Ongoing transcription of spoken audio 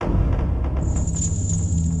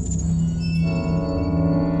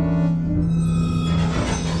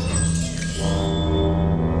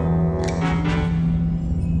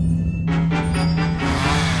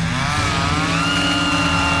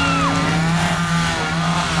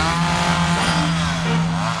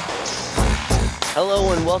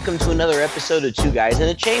and welcome to another episode of Two Guys and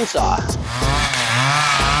a Chainsaw.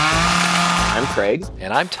 I'm Craig.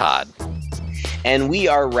 And I'm Todd. And we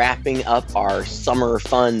are wrapping up our summer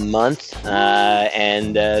fun month.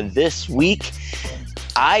 And this week,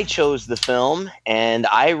 I chose the film, and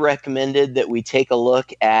I recommended that we take a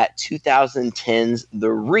look at 2010's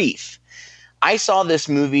The Reef. I saw this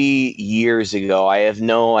movie years ago. I have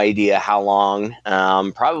no idea how long,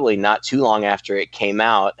 probably not too long after it came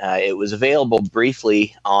out. It was available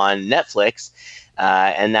briefly on Netflix,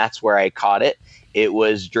 and that's where I caught it. It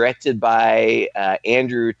was directed by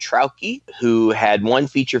Andrew Traucki, who had one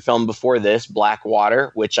feature film before this,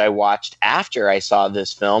 Blackwater, which I watched after I saw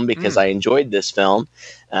this film because I enjoyed this film.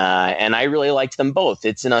 And I really liked them both.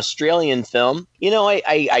 It's an Australian film. You know,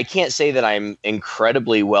 I can't say that I'm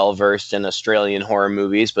incredibly well-versed in Australian horror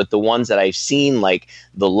movies, but the ones that I've seen, like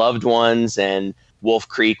The Loved Ones and Wolf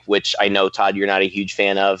Creek, which I know, Todd, you're not a huge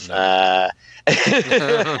fan of. No.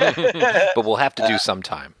 But we'll have to do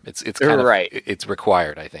sometime. It's kind of right. It's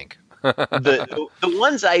required, I think. the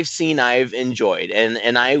ones I've seen, I've enjoyed,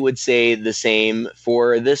 and I would say the same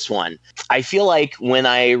for this one. I feel like when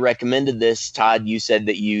I recommended this, Todd, you said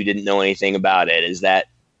that you didn't know anything about it. Is that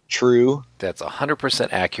true? That's 100%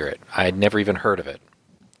 accurate. I had never even heard of it.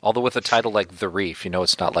 Although with a title like The Reef,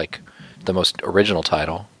 it's not like the most original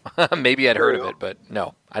title. Maybe I'd heard of it, but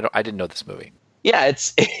no, I didn't know this movie. Yeah,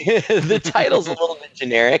 it's the title's a little bit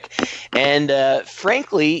generic, and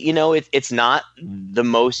frankly, it's not the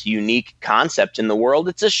most unique concept in the world.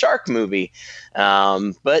 It's a shark movie,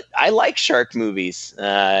 but I like shark movies.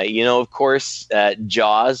 Of course,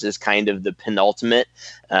 Jaws is kind of the penultimate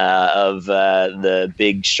of the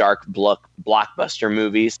big shark blockbuster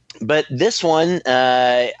movies. But this one,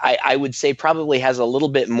 I would say, probably has a little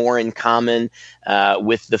bit more in common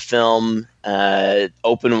with the film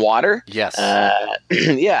Open Water. Yes.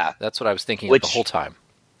 Yeah. That's what I was thinking of the whole time.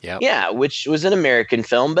 Yep. Yeah, which was an American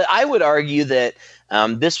film. But I would argue that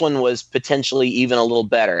this one was potentially even a little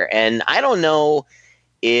better. And I don't know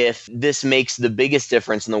if this makes the biggest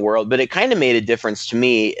difference in the world, but it kind of made a difference to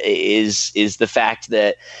me is the fact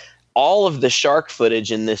that all of the shark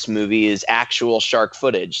footage in this movie is actual shark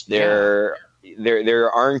footage. There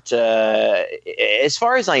aren't, as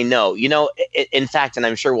far as I know, in fact, and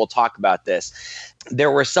I'm sure we'll talk about this,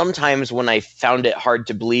 there were some times when I found it hard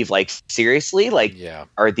to believe, like, seriously,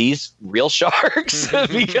 Are these real sharks?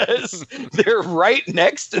 Because they're right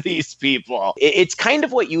next to these people. It's kind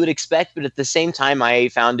of what you would expect, but at the same time, I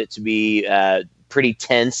found it to be pretty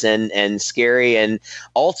tense and scary, and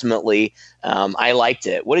ultimately, I liked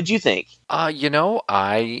it. What did you think? I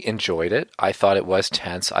enjoyed it. I thought it was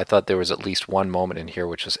tense. I thought there was at least one moment in here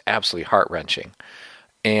which was absolutely heart-wrenching.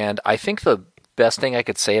 And I think the best thing I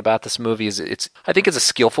could say about this movie is I think it's a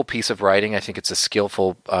skillful piece of writing. I think it's a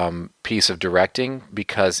skillful piece of directing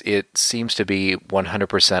because it seems to be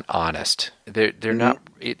 100% honest. They're not.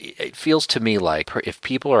 It feels to me like if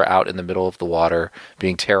people are out in the middle of the water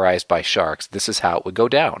being terrorized by sharks, this is how it would go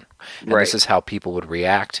down. And This is how people would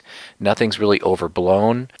react. Nothing's really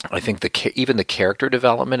overblown. I think even the character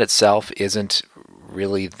development itself isn't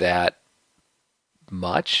really that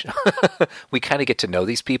much. We kind of get to know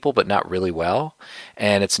these people, but not really well.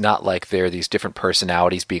 And it's not like they're these different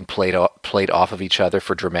personalities being played off of each other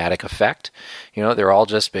for dramatic effect. They're all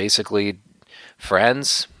just basically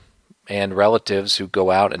friends and relatives who go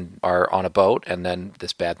out and are on a boat, and then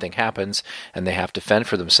this bad thing happens, and they have to fend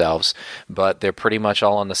for themselves. But they're pretty much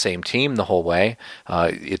all on the same team the whole way.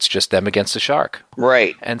 It's just them against the shark.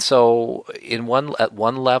 Right. And so at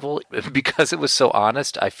one level, because it was so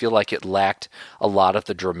honest, I feel like it lacked a lot of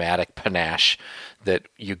the dramatic panache that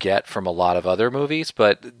you get from a lot of other movies.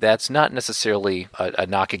 But that's not necessarily a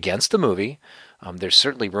knock against the movie. There's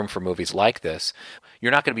certainly room for movies like this.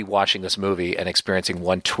 You're not going to be watching this movie and experiencing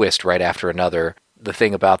one twist right after another. The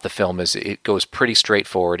thing about the film is it goes pretty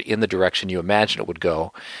straightforward in the direction you imagine it would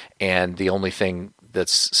go, and the only thing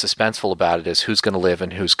that's suspenseful about it is who's going to live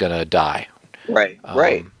and who's going to die. Right,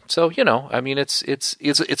 right. So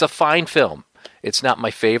it's a fine film. It's not my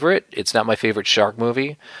favorite. It's not my favorite shark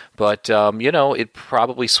movie, but it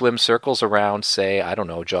probably swims circles around, say, I don't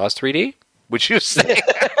know, Jaws 3D. Would you say?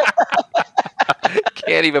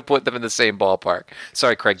 Can't even put them in the same ballpark.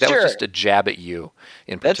 Sorry, Craig. That was just a jab at you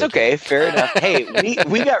in particular. That's okay. Fair enough. Hey,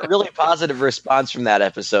 we got really positive response from that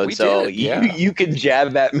episode, you can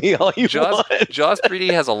jab at me all you want. Jaws 3D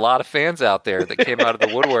has a lot of fans out there that came out of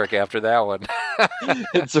the woodwork after that one.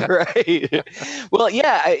 That's right. Well,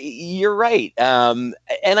 yeah, you're right. And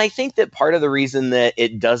I think that part of the reason that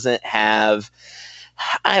it doesn't have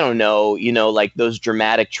I don't know, like those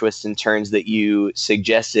dramatic twists and turns that you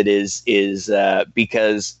suggested is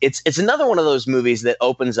because it's another one of those movies that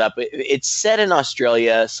opens up. It's set in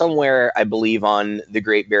Australia, somewhere I believe on the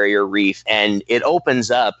Great Barrier Reef, and it opens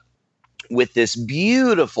up with this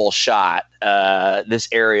beautiful shot, this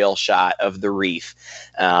aerial shot of the reef,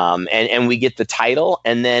 and we get the title,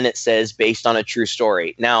 and then it says based on a true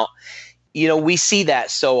story. Now, we see that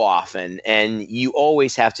so often, and you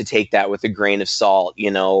always have to take that with a grain of salt.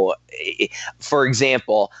 For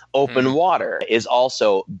example, Open Water is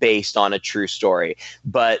also based on a true story,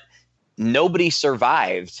 but nobody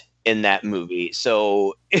survived in that movie.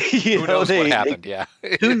 So, who knows what happened? Yeah.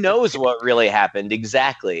 Who knows what really happened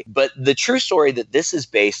exactly? But the true story that this is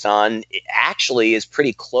based on actually is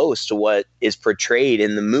pretty close to what is portrayed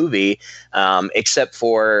in the movie, except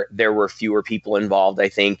for there were fewer people involved. I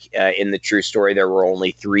think in the true story, there were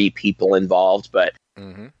only 3 people involved, but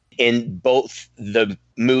in both the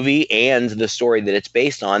movie and the story that it's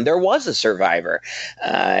based on, there was a survivor.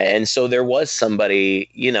 And so there was somebody,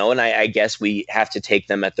 and I guess we have to take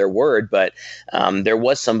them at their word, but there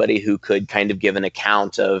was somebody who could kind of give an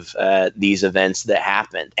account of these events that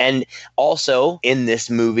happened. And also in this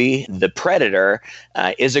movie, the predator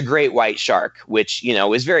is a great white shark, which,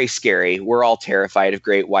 is very scary. We're all terrified of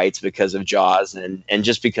great whites because of Jaws and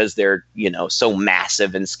just because they're, so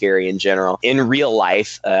massive and scary in general. In real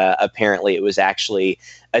life, apparently it was actually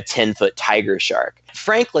a 10-foot tiger shark.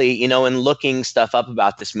 Frankly, in looking stuff up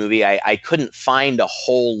about this movie, I couldn't find a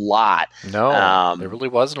whole lot. No, there really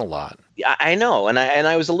wasn't a lot. I know, and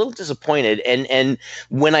I was a little disappointed. And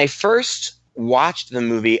when I first watched the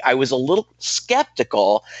movie, I was a little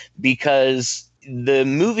skeptical because the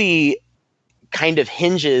movie kind of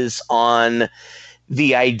hinges on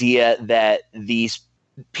the idea that these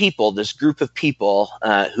people, this group of people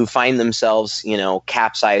who find themselves,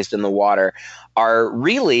 capsized in the water, are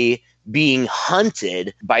really being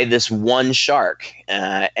hunted by this one shark.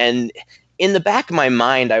 And in the back of my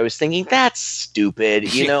mind, I was thinking, that's stupid.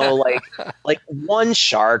 Like one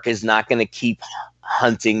shark is not going to keep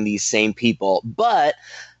hunting these same people. But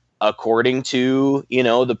according to,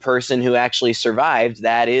 the person who actually survived,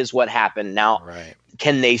 that is what happened. Now, right.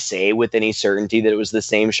 Can they say with any certainty that it was the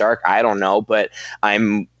same shark? I don't know, but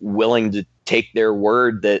I'm willing to take their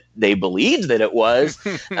word that they believed that it was.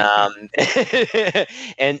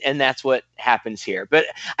 And that's what happens here. But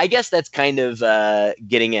I guess that's kind of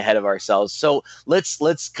getting ahead of ourselves. So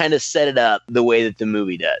let's kind of set it up the way that the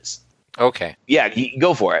movie does. Okay. Yeah,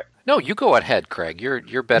 go for it. No, you go ahead, Craig.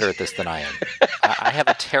 You're better at this than I am. I have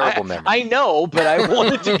a terrible memory. I know, but I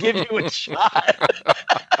wanted to give you a shot.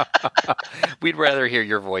 We'd rather hear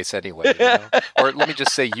your voice anyway. Or let me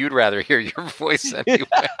just say, you'd rather hear your voice anyway.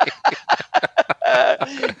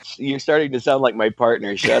 You're starting to sound like my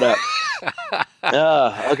partner. Shut up.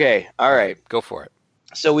 Okay. All right. Go for it.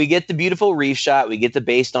 So we get the beautiful reef shot, we get the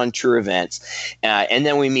based on true events, and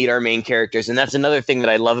then we meet our main characters. And that's another thing that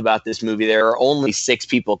I love about this movie. There are only 6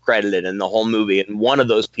 people credited in the whole movie, and one of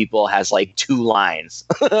those people has like 2 lines.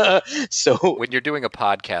 So when you're doing a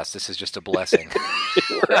podcast, this is just a blessing.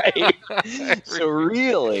 Right. So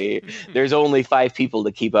really, there's only 5 people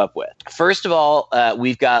to keep up with. First of all,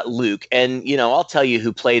 we've got Luke, and I'll tell you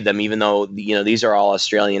who played them, even though these are all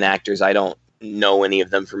Australian actors. I don't know any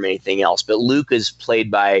of them from anything else, but Luke is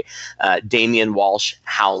played by Damian Walsh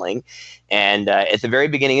Howling, and at the very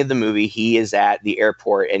beginning of the movie, he is at the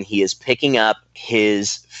airport and he is picking up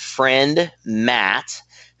his friend Matt,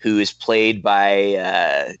 who is played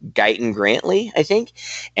by Guyton Grantley, I think,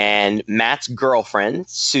 and Matt's girlfriend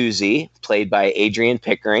Susie, played by Adrian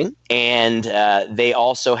Pickering, and they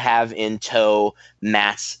also have in tow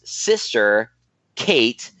Matt's sister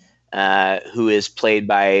Kate, who is played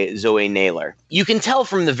by Zoe Naylor. You can tell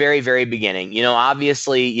from the very, very beginning,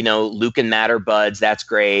 obviously, Luke and Matt are buds. That's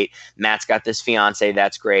great. Matt's got this fiance.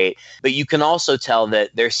 That's great. But you can also tell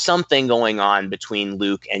that there's something going on between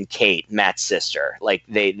Luke and Kate, Matt's sister. Like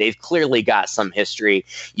they've clearly got some history.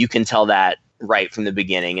 You can tell that right from the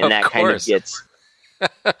beginning. And that kind of gets...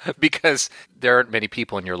 Because there aren't many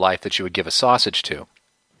people in your life that you would give a sausage to.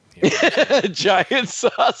 Giant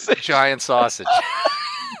sausage. Giant sausage.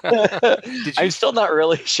 I'm still not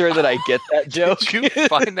really sure that I get that joke. Did you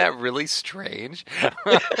find that really strange?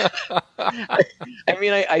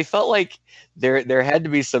 I felt like there had to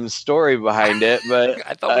be some story behind it, but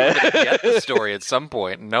I thought we were going to get the story at some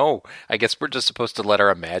point. No, I guess we're just supposed to let our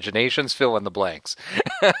imaginations fill in the blanks.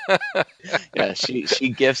 Yeah, she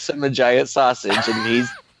gifts him a giant sausage, and he's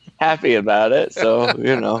happy about it. So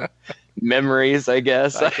memories, I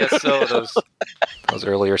guess. I guess so. Those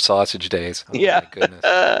earlier sausage days. Oh, Yeah. my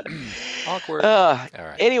goodness. Awkward. All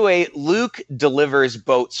right. Anyway, Luke delivers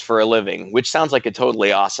boats for a living, which sounds like a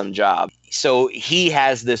totally awesome job. So he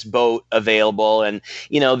has this boat available, and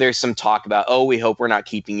there's some talk about, oh, we hope we're not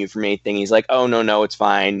keeping you from anything. He's like, oh, no, it's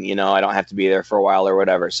fine. I don't have to be there for a while or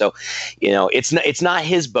whatever. So, it's not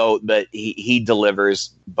his boat, but he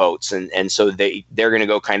delivers boats, and so they're going to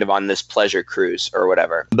go kind of on this pleasure cruise or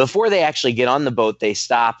whatever. Before they actually get on the boat, they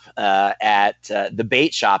stop at the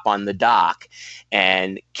bait shop on the dock,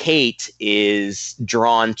 and Kate is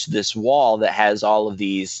drawn to this wall that has all of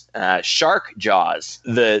these shark jaws.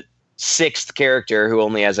 The sixth character, who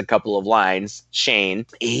only has a couple of lines, Shane,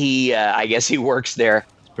 I guess he works there.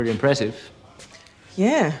 It's pretty impressive.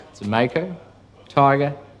 Yeah. It's a mako,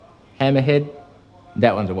 tiger, hammerhead.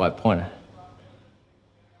 That one's a white pointer.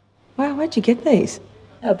 Wow, where'd you get these?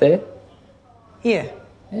 Out there. Here.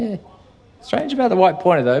 Yeah. Strange about the white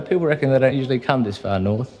pointer, though. People reckon they don't usually come this far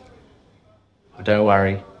north. But don't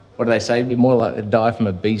worry. What do they say? You're more likely to die from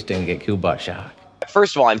a bee sting than get killed by a shark.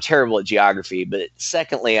 First of all, I'm terrible at geography, but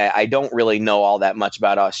secondly, I don't really know all that much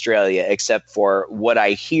about Australia, except for what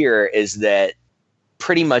I hear is that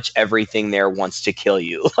pretty much everything there wants to kill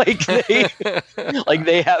you. Like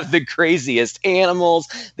they have the craziest animals,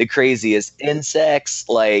 the craziest insects.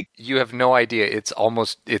 Like, you have no idea.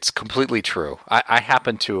 It's completely true. I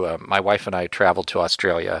happened to, my wife and I traveled to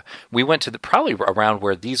Australia. We went to probably around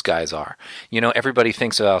where these guys are. Everybody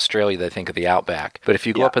thinks of Australia, they think of the outback. But if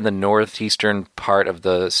you go up in the northeastern part of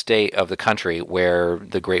the state, of the country, where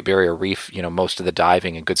the Great Barrier Reef, most of the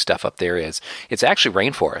diving and good stuff up there is, it's actually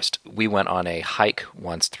rainforest. We went on a hike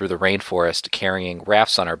once through the rainforest carrying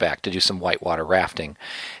rafts on our back to do some whitewater rafting.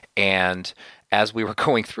 And as we were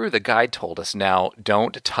going through, the guide told us, now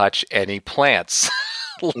don't touch any plants.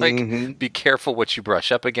 Be careful what you brush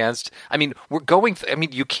up against. I mean,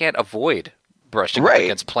 you can't avoid brushing up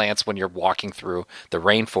against plants when you're walking through the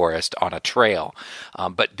rainforest on a trail.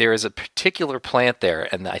 But there is a particular plant there,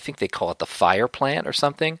 and I think they call it the fire plant or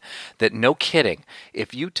something, that, no kidding,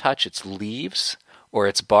 if you touch its leaves or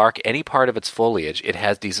its bark, any part of its foliage, it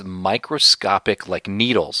has these microscopic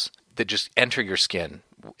needles that just enter your skin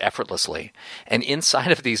effortlessly. And inside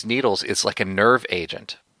of these needles is like a nerve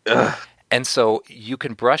agent. Ugh. And so you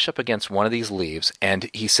can brush up against one of these leaves, and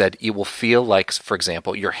he said you will feel like, for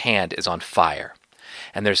example, your hand is on fire.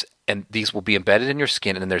 And these will be embedded in your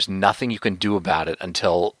skin, and there's nothing you can do about it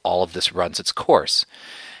until all of this runs its course.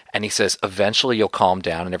 And he says, eventually you'll calm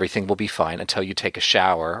down and everything will be fine until you take a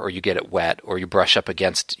shower or you get it wet or you brush up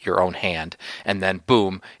against your own hand. And then,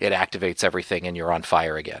 boom, it activates everything and you're on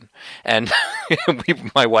fire again. And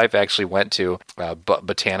my wife actually went to a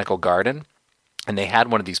botanical garden. And they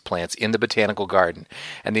had one of these plants in the botanical garden,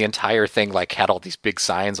 and the entire thing had all these big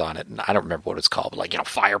signs on it, and I don't remember what it's called, but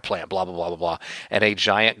fire plant, blah blah blah blah blah, and a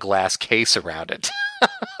giant glass case around it,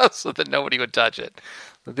 so that nobody would touch it.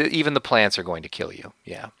 Even the plants are going to kill you.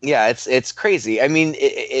 Yeah, it's crazy. I mean,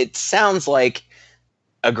 it sounds like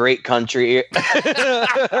a great country.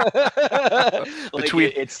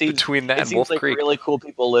 Between that and Wolf Creek, really cool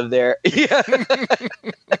people live there. Yeah.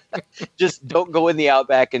 Just don't go in the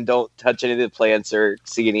outback and don't touch any of the plants or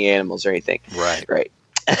see any animals or anything. Right.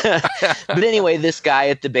 But anyway, this guy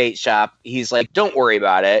at the bait shop, he's like, don't worry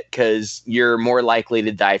about it, because you're more likely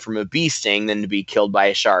to die from a bee sting than to be killed by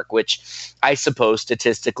a shark, which I suppose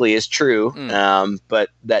statistically is true. But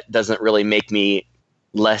that doesn't really make me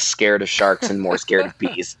less scared of sharks and more scared of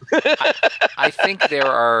bees. I think there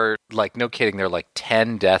are, no kidding, there are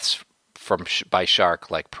 10 deaths by shark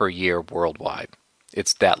per year worldwide.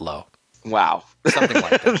 It's that low. Wow. Something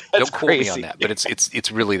like that. Don't quote crazy. me on that, but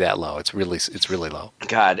it's really that low. It's really low.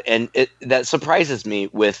 God, and that surprises me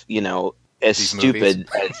with, as These stupid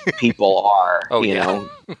movies. as people are, know,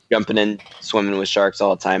 jumping and swimming with sharks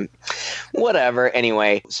all the time. Whatever.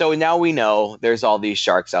 Anyway, so now we know there's all these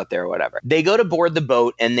sharks out there, whatever. They go to board the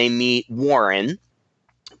boat and they meet Warren,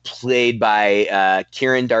 played by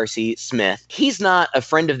Kieran Darcy Smith. He's not a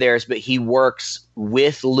friend of theirs, but he works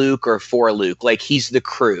with Luke or for Luke. He's the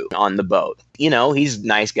crew on the boat. He's a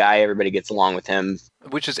nice guy. Everybody gets along with him.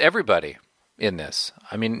 Which is everybody in this.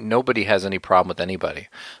 I mean, nobody has any problem with anybody,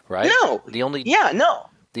 right? No. The only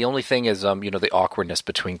thing is, the awkwardness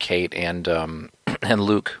between Kate and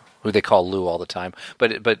Luke, who they call Lou all the time.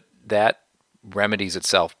 But that remedies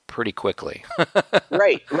itself pretty quickly.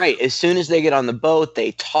 Right, right. As soon as they get on the boat,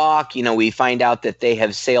 they talk. We find out that they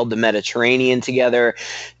have sailed the Mediterranean together,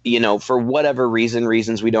 for whatever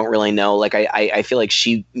reasons we don't really know. Like, I feel like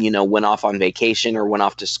she, went off on vacation or went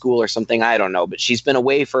off to school or something. I don't know, but she's been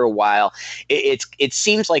away for a while. It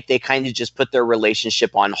seems like they kind of just put their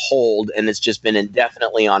relationship on hold, and it's just been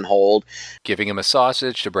indefinitely on hold. Giving him a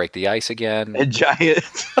sausage to break the ice again. A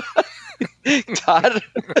giant... Todd,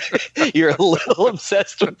 you're a little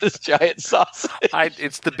obsessed with this giant sausage.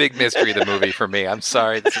 It's the big mystery of the movie for me. I'm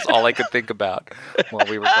sorry. This is all I could think about while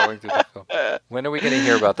we were going through the film. When are we going to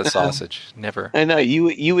hear about the sausage? Never. I know.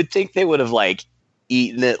 You would think they would have,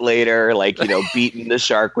 eaten it later, beaten the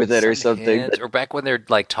shark with it or something. Or back when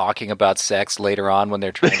they're, talking about sex later on when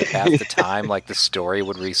they're trying to pass the time, the story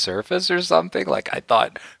would resurface or something. I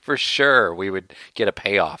thought for sure we would get a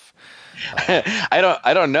payoff.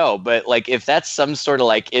 I don't know, but if that's some sort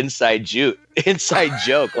of inside joke,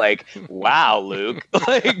 wow, Luke,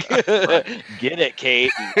 get it,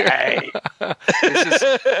 Kate. Hey. This is,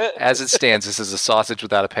 as it stands, this is a sausage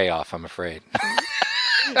without a payoff, I'm afraid.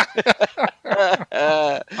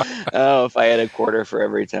 Oh, if I had a quarter for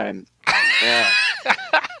every time. Yeah.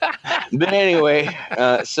 But anyway,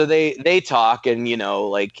 so they talk, and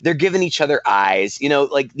they're giving each other eyes.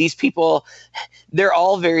 These people, they're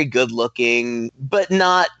all very good looking, but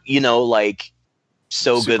not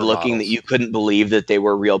so Super good looking models that you couldn't believe that they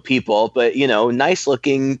were real people. But nice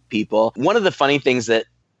looking people. One of the funny things that,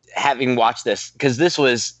 having watched this, because this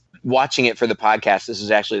was watching it for the podcast, this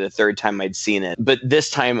was actually the third time I'd seen it, but this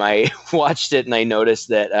time I watched it and I noticed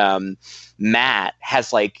that Matt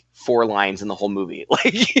has 4 lines in the whole movie.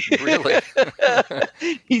 Really?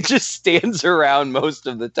 He just stands around most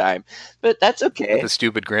of the time, but that's okay. With a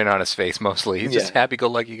stupid grin on his face mostly. He's just a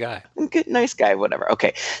happy-go-lucky guy. Good, nice guy, whatever.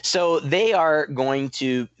 Okay, so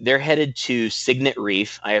they're headed to Signet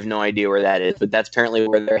Reef. I have no idea where that is, but that's apparently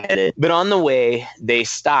where they're headed. But on the way, they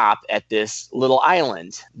stop at this little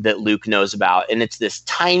island that Luke knows about, and it's this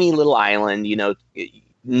tiny little island,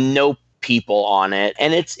 no people on it,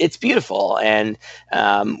 and it's beautiful. And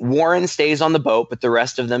Warren stays on the boat, but the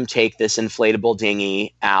rest of them take this inflatable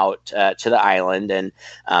dinghy out to the island, and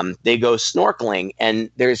they go snorkeling,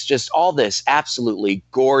 and there's just all this absolutely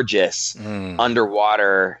gorgeous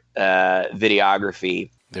underwater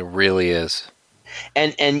videography. There really is.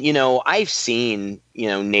 And I've seen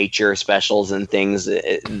nature specials and things.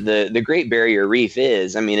 The Great Barrier Reef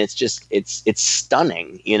is, it's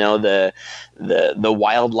stunning. The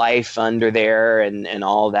wildlife under there and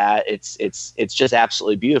all that. It's just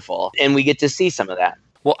absolutely beautiful, and we get to see some of that.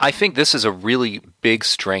 Well, I think this is a really big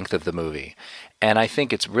strength of the movie, and I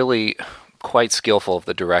think it's really quite skillful of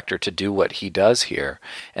the director to do what he does here,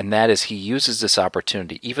 and that is he uses this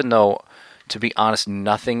opportunity, even though, to be honest,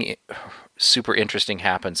 nothing super interesting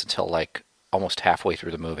happens until almost halfway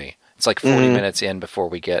through the movie. It's 40 minutes in before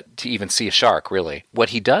we get to even see a shark, really. What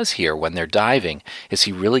he does here when they're diving is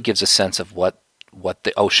he really gives a sense of what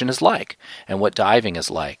the ocean is like and what diving is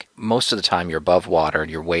like. Most of the time you're above water and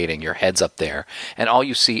you're waiting, your head's up there, and all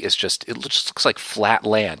you see is it just looks like flat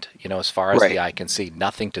land, as far as the eye can see,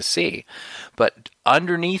 nothing to see. But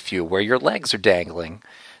underneath you, where your legs are dangling,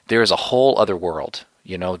 there is a whole other world,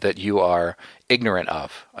 that you are ignorant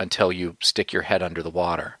of until you stick your head under the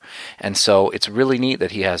water. And so it's really neat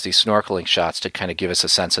that he has these snorkeling shots to kind of give us a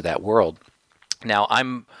sense of that world. Now,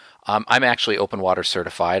 I'm actually open water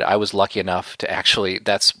certified. I was lucky enough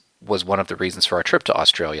to was one of the reasons for our trip to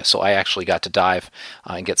Australia. So I actually got to dive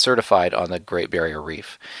and get certified on the Great Barrier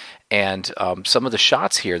Reef. And some of the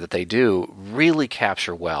shots here that they do really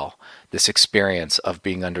capture well this experience of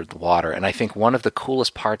being under the water. And I think one of the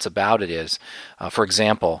coolest parts about it is, for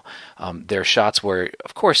example, there are shots where,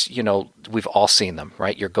 of course, we've all seen them,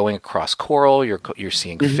 right? You're going across coral, you're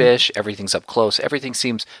seeing fish, everything's up close, everything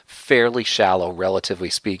seems fairly shallow, relatively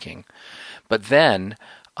speaking. But then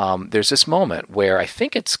there's this moment where I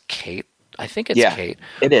think it's Kate. Kate.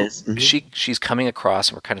 It is. Mm-hmm. She's coming across,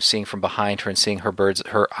 and we're kind of seeing from behind her and seeing her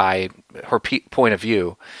point of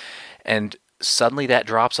view, and suddenly that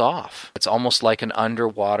drops off. It's almost like an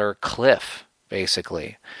underwater cliff,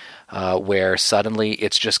 basically, where suddenly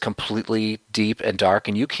it's just completely deep and dark,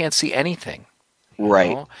 and you can't see anything.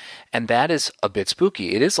 Right. And that is a bit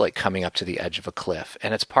spooky. It is like coming up to the edge of a cliff,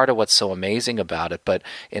 and it's part of what's so amazing about it. But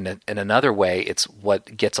in another way, it's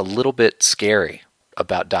what gets a little bit scary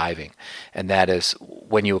about diving, and that is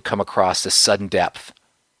when you come across this sudden depth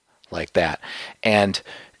like that. And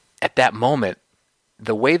at that moment,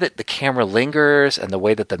 the way that the camera lingers and the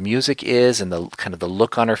way that the music is and the kind of the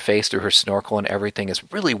look on her face through her snorkel and everything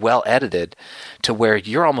is really well edited to where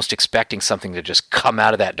you're almost expecting something to just come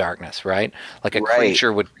out of that darkness, right? Like a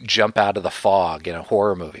creature would jump out of the fog in a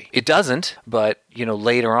horror movie. It doesn't, but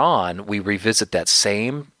later on we revisit that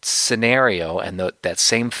same scenario and that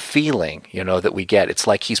same feeling, that we get. It's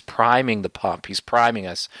like he's priming the pump. He's priming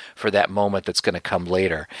us for that moment that's going to come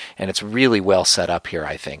later. And it's really well set up here,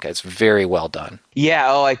 I think. It's very well done.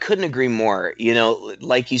 Yeah, I couldn't agree more.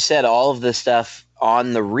 Like you said, all of the stuff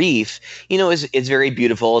on the reef, it's very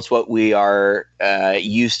beautiful. It's what we are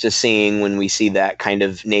used to seeing when we see that kind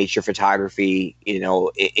of nature photography,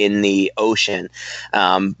 in the ocean.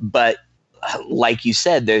 But like you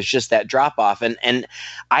said, there's just that drop off. And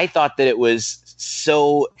I thought that it was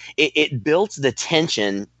it built the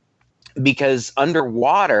tension because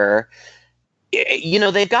underwater,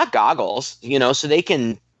 they've got goggles, so they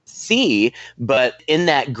can see, but in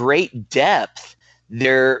that great depth,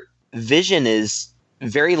 their vision is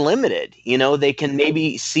very limited. They can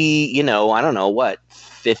maybe see, I don't know what,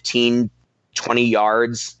 15, 20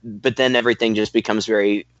 yards, but then everything just becomes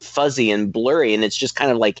very fuzzy and blurry, and it's just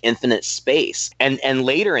kind of like infinite space. And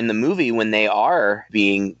later in the movie, when they are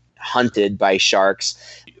being hunted by sharks,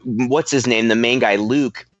 what's his name? The main guy,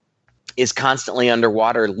 Luke, is constantly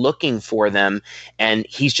underwater looking for them, and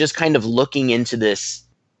he's just kind of looking into this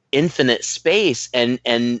infinite space,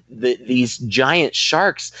 and these giant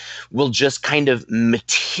sharks will just kind of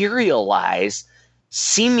materialize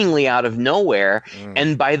seemingly out of nowhere,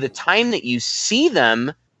 and by the time that you see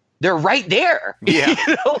them, they're right there. Yeah.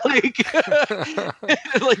 Like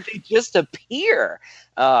they just appear,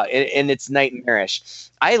 and it's nightmarish.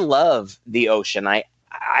 I love the ocean. I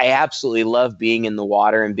absolutely love being in the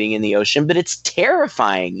water and being in the ocean, but it's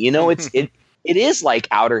terrifying. It is like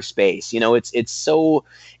outer space. It's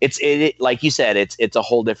like you said, it's a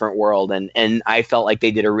whole different world. And I felt like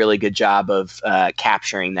they did a really good job of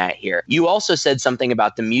capturing that here. You also said something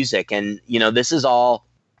about the music, and this is all,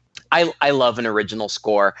 I love an original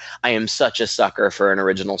score. I am such a sucker for an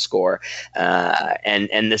original score.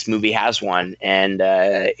 And this movie has one, and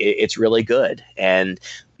it's really good. And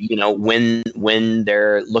when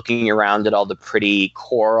they're looking around at all the pretty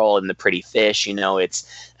coral and the pretty fish,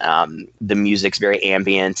 it's the music's very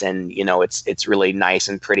ambient, and it's really nice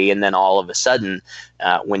and pretty. And then all of a sudden,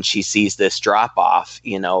 when she sees this drop off,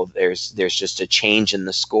 there's just a change in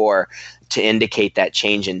the score to indicate that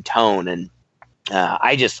change in tone. And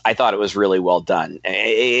I thought it was really well done.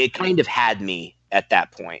 It kind of had me at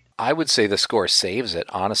that point. I would say the score saves it,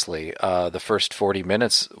 honestly. The first 40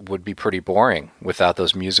 minutes would be pretty boring without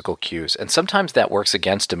those musical cues. And sometimes that works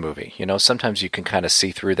against a movie. Sometimes you can kind of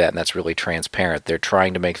see through that, and that's really transparent. They're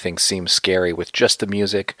trying to make things seem scary with just the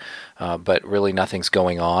music, but really nothing's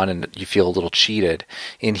going on, and you feel a little cheated.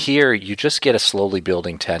 In here, you just get a slowly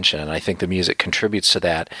building tension, and I think the music contributes to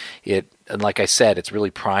that. And like I said, it's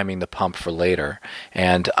really priming the pump for later.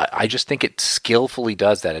 And I just think it skillfully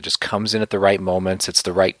does that. It just comes in at the right moments. It's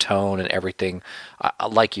the right tone and everything.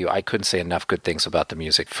 Like you, I couldn't say enough good things about the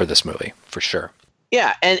music for this movie, for sure.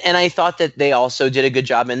 Yeah, and I thought that they also did a good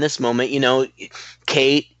job in this moment.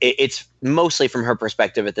 Kate, it's mostly from her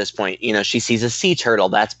perspective at this point. She sees a sea turtle.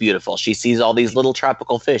 That's beautiful. She sees all these little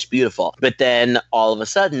tropical fish. Beautiful. But then all of a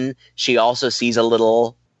sudden, she also sees a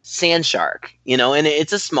little sand shark, and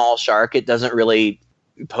it's a small shark. It doesn't really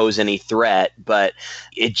pose any threat, but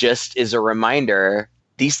it just is a reminder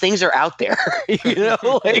these things are out there,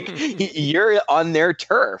 you're on their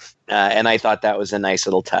turf. And I thought that was a nice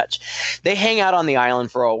little touch. They hang out on the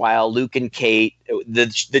island for a while. Luke and Kate,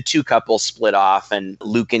 the two couples split off, and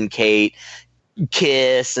Luke and Kate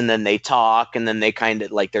kiss, and then they talk, and then they kind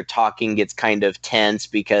of like their talking gets kind of tense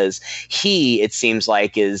because it seems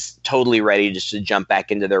like, is totally ready just to jump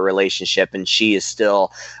back into their relationship, and she is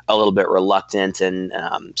still a little bit reluctant, and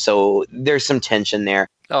so there's some tension there.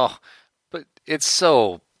 Oh, but it's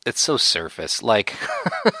so surface. Like,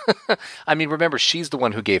 I mean, remember, she's the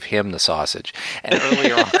one who gave him the sausage, and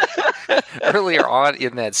earlier on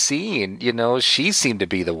in that scene, she seemed to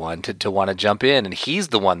be the one to want to jump in, and he's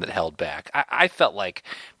the one that held back. I felt like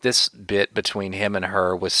this bit between him and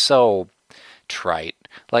her was so trite.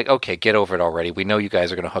 Like, okay, get over it already. We know you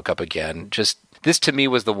guys are going to hook up again. Just, this to me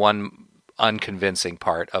was the one unconvincing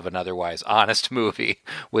part of an otherwise honest movie,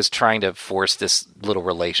 was trying to force this little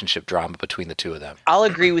relationship drama between the two of them. I'll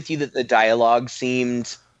agree with you that the dialogue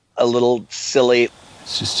seemed a little silly.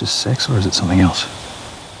 It's just sex, or is it something else?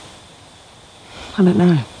 I don't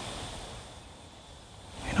know.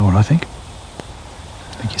 You know what I think?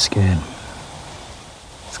 I think you're scared.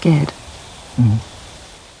 Scared? Mm.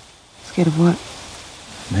 Scared of what?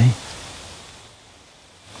 Me?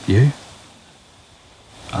 You?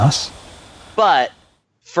 Us? But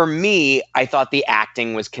for me, I thought the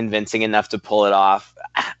acting was convincing enough to pull it off.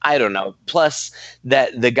 I don't know. Plus,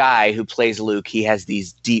 that the guy who plays Luke, he has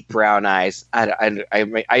these deep brown eyes.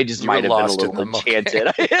 I just might have been a little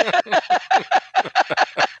enchanted.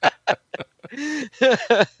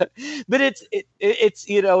 But it's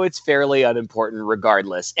it's fairly unimportant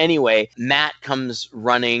regardless. Anyway, Matt comes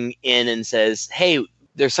running in and says, "Hey,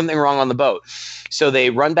 there's something wrong on the boat." So they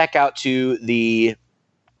run back out to the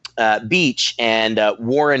beach, and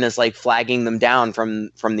Warren is like flagging them down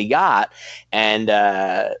from the yacht, and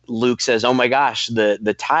Luke says, "Oh my gosh,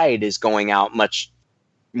 the tide is going out much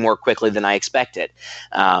more quickly than I expected."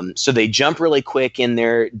 So they jump really quick in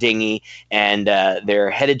their dinghy, and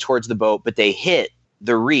they're headed towards the boat, but they hit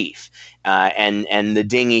the reef, and the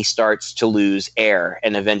dinghy starts to lose air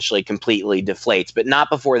and eventually completely deflates, but not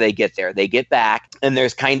before they get there. They get back, and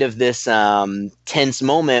there's kind of this tense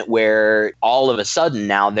moment where all of a sudden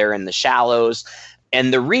now they're in the shallows.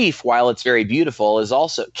 And the reef, while it's very beautiful, is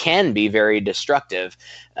also can be very destructive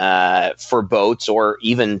for boats or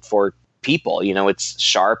even for people. It's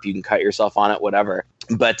sharp. You can cut yourself on it, whatever.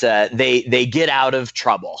 But they get out of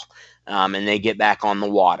trouble. And they get back on the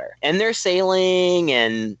water, and they're sailing,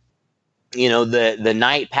 and the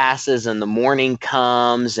night passes and the morning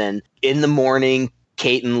comes, and in the morning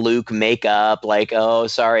Kate and Luke make up, like, "Oh,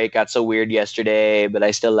 sorry, it got so weird yesterday, but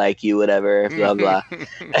I still like you, whatever, blah blah."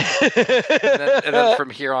 and then from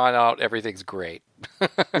here on out, everything's great.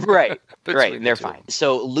 Right, and they're fine.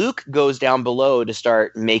 So Luke goes down below to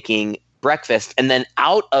start making breakfast, and then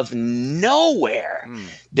out of nowhere,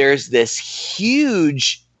 there's this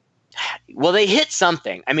huge. Well, they hit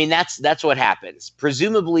something. I mean, that's what happens.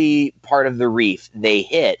 Presumably part of the reef they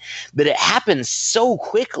hit, but it happens so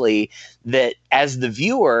quickly that as the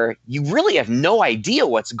viewer, you really have no idea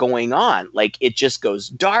what's going on. Like, it just goes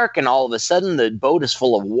dark, and all of a sudden the boat is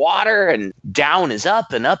full of water, and down is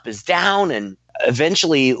up and up is down, and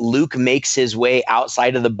eventually Luke makes his way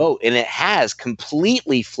outside of the boat, and it has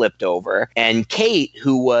completely flipped over. And Kate,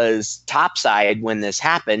 who was topside when this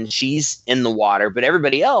happened, she's in the water, but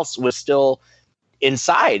everybody else was still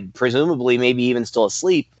inside, presumably maybe even still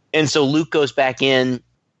asleep. And so Luke goes back in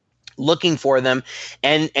looking for them,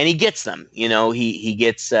 and he gets them. He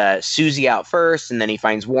gets Susie out first, and then he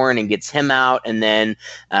finds Warren and gets him out, and then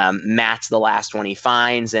Matt's the last one he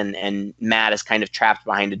finds, and Matt is kind of trapped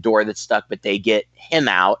behind a door that's stuck, but they get him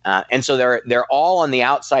out, and so they're all on the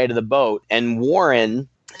outside of the boat, and Warren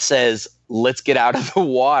says, "Let's get out of the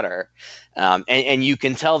water," and you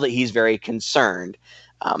can tell that he's very concerned.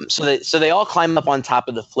 So they all climb up on top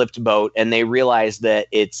of the flipped boat, and they realize that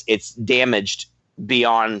it's damaged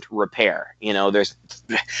beyond repair.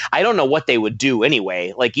 I don't know what they would do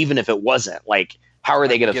anyway. Like, even if it wasn't, like, how are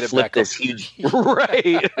they going to flip this huge?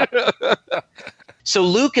 Right. So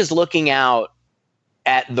Luke is looking out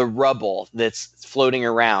at the rubble that's floating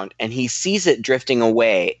around, and he sees it drifting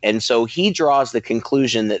away. And so he draws the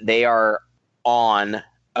conclusion that they are on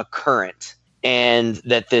a current, and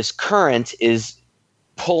that this current is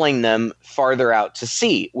pulling them farther out to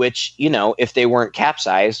sea, which, if they weren't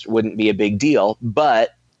capsized, wouldn't be a big deal.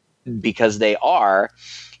 But because they are,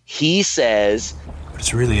 he says, "But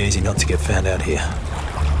it's really easy not to get found out here.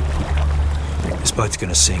 This boat's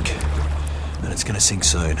going to sink, and it's going to sink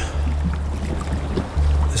soon.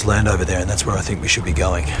 There's land over there, and that's where I think we should be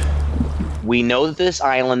going." We know that this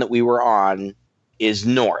island that we were on is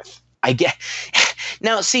north. I get.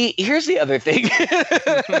 Now, see, here's the other thing.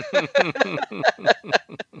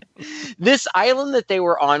 This island that they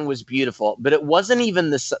were on was beautiful, but it wasn't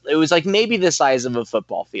even it was like maybe the size of a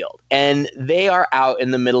football field. And they are out in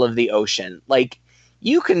the middle of the ocean. Like,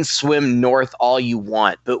 you can swim north all you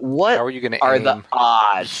want, but what How are, you gonna are aim? the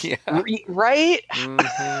odds? Yeah. Right?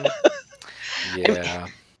 Mm-hmm. Yeah.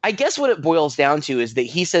 I guess what it boils down to is that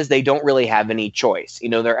he says they don't really have any choice.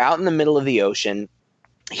 They're out in the middle of the ocean.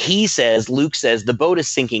 Luke says, the boat is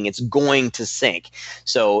sinking. It's going to sink.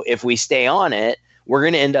 So if we stay on it, we're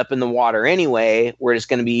going to end up in the water anyway. We're just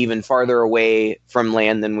going to be even farther away from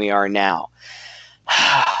land than we are now.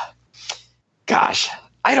 Gosh,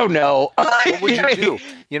 I don't know. What would you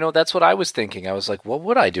do? That's what I was thinking. I was like, what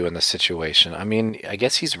would I do in this situation? I mean, I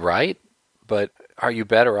guess he's right, but are you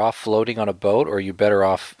better off floating on a boat, or are you better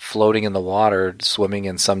off floating in the water, swimming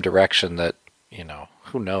in some direction that,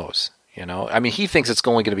 who knows? I mean, he thinks it's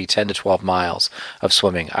only going to be 10 to 12 miles of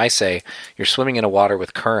swimming. I say, you're swimming in a water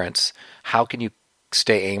with currents. How can you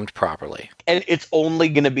stay aimed properly. And it's only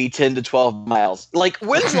going to be 10 to 12 miles. Like,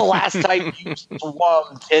 when's the last time you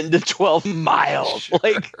swum 10 to 12 miles? Sure.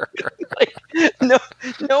 Like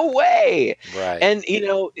no way. Right. And,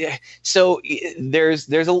 so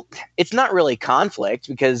it's not really conflict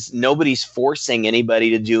because nobody's forcing anybody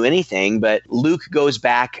to do anything, but Luke goes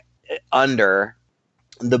back under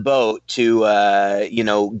the boat to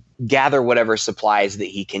gather whatever supplies that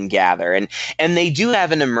he can gather, and they do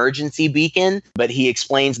have an emergency beacon, but he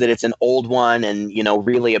explains that it's an old one, and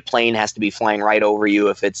really a plane has to be flying right over you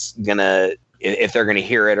if they're gonna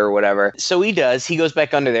hear it or whatever. So he goes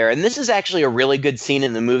back under there, and this is actually a really good scene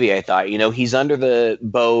in the movie. I thought, he's under the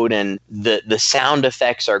boat, and the sound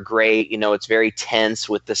effects are great. It's very tense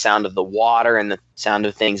with the sound of the water and the sound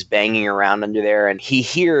of things banging around under there, and he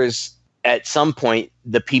hears at some point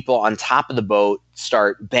the people on top of the boat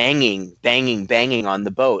start banging on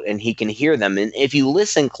the boat, and he can hear them. And if you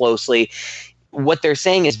listen closely, what they're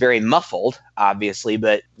saying is very muffled, obviously,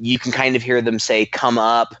 but you can kind of hear them say, "Come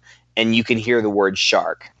up," and you can hear the word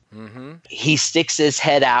shark. Mm-hmm. He sticks his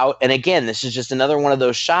head out, and again, this is just another one of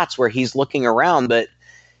those shots where he's looking around, but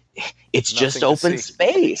it's just open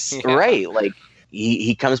space. Yeah. Right? Like,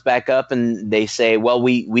 he comes back up, and they say, "Well,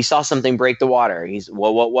 we saw something break the water."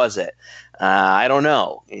 Well, what was it? I don't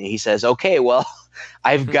know. And he says, "Okay, well,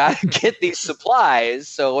 I've got to get these supplies,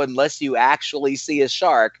 so unless you actually see a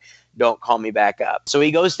shark, don't call me back up." So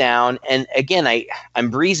he goes down, and again, I'm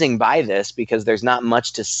breezing by this because there's not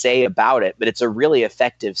much to say about it, but it's a really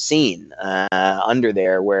effective scene under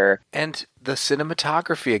there where... And the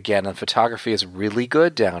cinematography again, and photography is really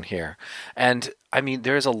good down here. And I mean,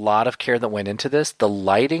 there's a lot of care that went into this. The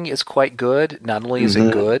lighting is quite good. Not only is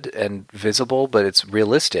it good and visible, but it's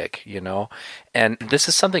realistic, And this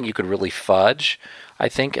is something you could really fudge, I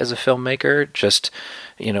think, as a filmmaker. Just,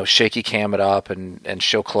 shaky cam it up and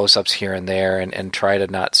show close-ups here and there and try to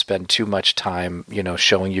not spend too much time,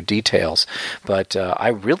 showing you details. But I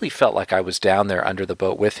really felt like I was down there under the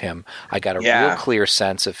boat with him. I got a real clear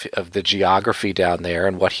sense of the geography down there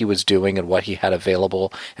and what he was doing and what he had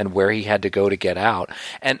available and where he had to go to get out.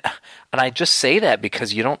 And I just say that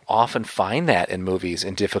because you don't often find that in movies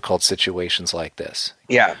in difficult situations like this.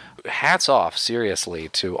 Yeah. Hats off, seriously,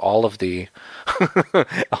 to all of the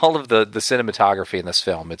the cinematography in this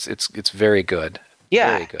film. It's very good.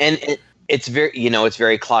 Yeah, very good. And it's very it's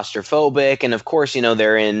very claustrophobic, and of course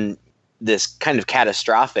they're in this kind of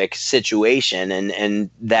catastrophic situation, and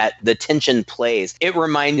that the tension plays. It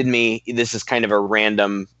reminded me, this is kind of a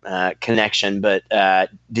random connection, but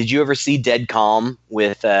did you ever see Dead Calm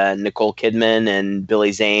with Nicole Kidman and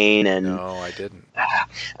Billy Zane? And no, I didn't.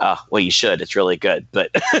 Well, you should. It's really good.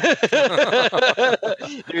 But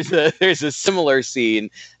there's a similar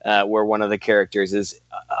scene where one of the characters is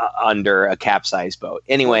under a capsized boat.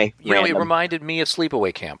 Anyway, it reminded me of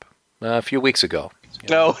Sleepaway Camp a few weeks ago.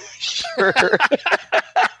 Oh, sure.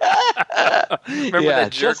 Remember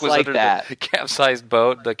that jerk was like under the capsized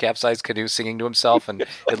boat, the capsized canoe, singing to himself, and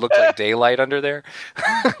it looked like daylight under there?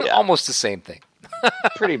 Almost the same thing.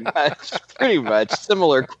 Pretty much.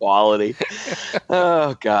 Similar quality.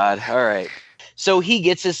 Oh, God. All right. So he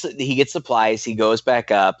gets supplies. He goes back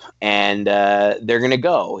up, and they're going to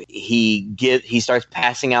go. He starts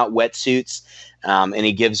passing out wetsuits, and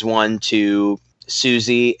he gives one to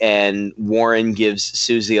Susie, and Warren gives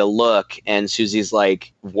Susie a look, and Susie's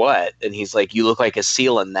like, "What?" And he's like, "You look like a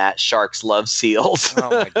seal in that. Sharks love seals." Oh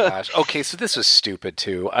my gosh. Okay, so this was stupid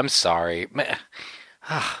too. I'm sorry.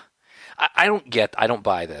 I don't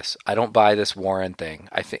buy this. I don't buy this Warren thing.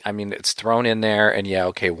 I mean, it's thrown in there, and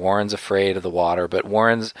Warren's afraid of the water, but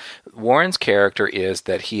Warren's character is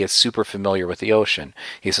that he is super familiar with the ocean.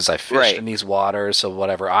 He says, "I fished in these waters, so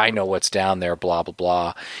whatever, I know what's down there, blah, blah,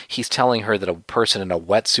 blah." He's telling her that a person in a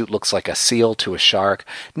wetsuit looks like a seal to a shark.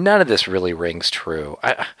 None of this really rings true.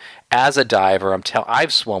 As a diver,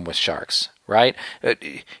 I've swum with sharks, right?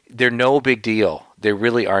 They're no big deal. They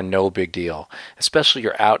really are no big deal, especially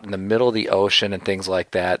you're out in the middle of the ocean and things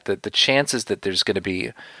like that. The chances that you're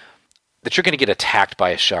going to get attacked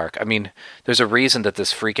by a shark. I mean, there's a reason that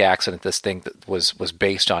this freak accident, this thing that was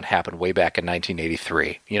based on, happened way back in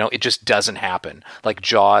 1983. It just doesn't happen. Like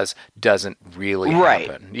Jaws doesn't really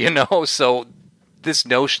happen. So this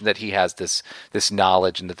notion that he has this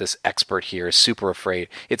knowledge and that this expert here is super afraid,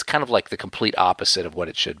 it's kind of like the complete opposite of what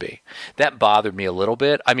it should be. That bothered me a little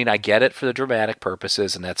bit. I mean, I get it for the dramatic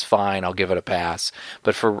purposes, and that's fine. I'll give it a pass.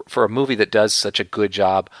 But for a movie that does such a good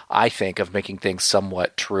job, I think, of making things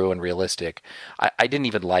somewhat true and realistic, I didn't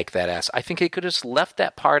even like that I think he could have just left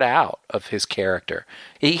that part out of his character.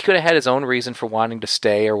 He could have had his own reason for wanting to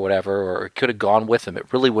stay or whatever, or could have gone with him.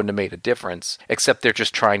 It really wouldn't have made a difference, except they're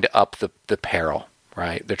just trying to up the peril.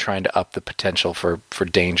 right? They're trying to up the potential for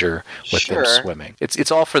danger with them Sure. swimming.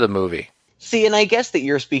 It's all for the movie. See, and I guess that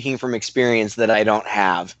you're speaking from experience that I don't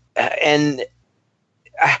have. And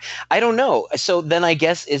I don't know. So then I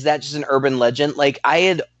guess, is that just an urban legend? Like, I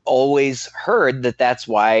had always heard that that's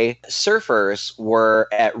why surfers were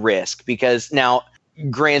at risk, because now,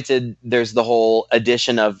 granted, there's the whole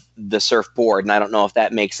addition of the surfboard, and I don't know if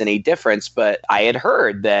that makes any difference, but I had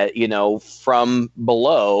heard that, from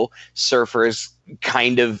below, surfers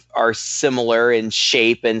kind of are similar in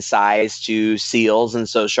shape and size to seals, and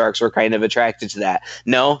so sharks were kind of attracted to that.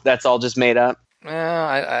 No, that's all just made up.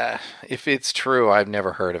 Well, if it's true, I've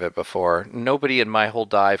never heard of it before. Nobody in my whole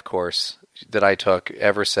dive course that I took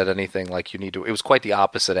ever said anything like you need to. It was quite the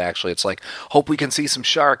opposite, actually. It's like, hope we can see some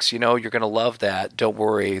sharks. You're going to love that. Don't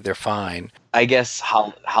worry, they're fine. I guess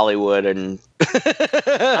Hollywood and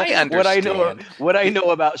I understand. what I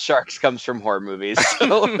know about sharks comes from horror movies.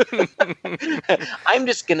 So I'm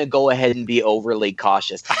just gonna go ahead and be overly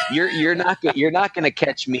cautious. You're not gonna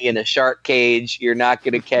catch me in a shark cage. You're not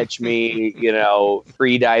gonna catch me,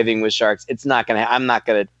 free diving with sharks. I'm not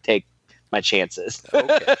gonna take my chances.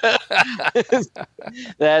 Okay.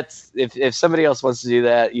 That's if somebody else wants to do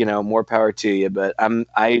that, more power to you. But I'm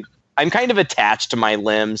kind of attached to my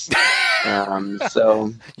limbs.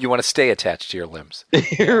 So You want to stay attached to your limbs.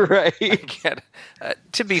 you're right. I get it.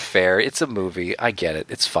 To be fair, it's a movie. I get it.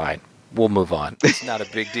 It's fine. We'll move on. It's not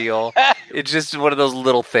a big deal. It's just one of those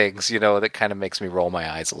little things, that kind of makes me roll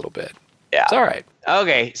my eyes a little bit. Yeah. It's all right.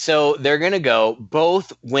 Okay, so they're going to go.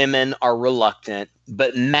 Both women are reluctant,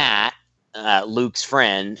 but Matt, Luke's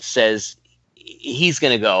friend, says he's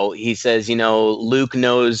going to go. He says, Luke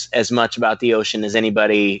knows as much about the ocean as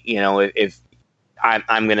anybody, if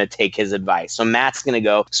I'm going to take his advice. So Matt's going to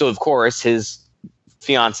go. So, of course, his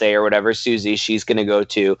fiance or whatever, Susie, she's going to go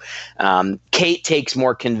too. Kate takes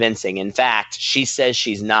more convincing. In fact, she says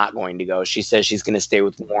she's not going to go. She says she's going to stay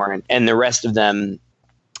with Warren, and the rest of them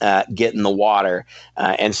get in the water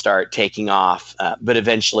and start taking off. But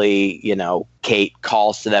eventually, Kate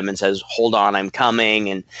calls to them and says, hold on, I'm coming.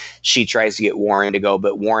 And she tries to get Warren to go,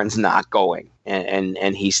 but Warren's not going,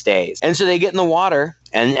 and he stays. And so they get in the water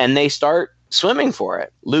and they start swimming for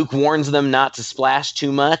it. Luke warns them not to splash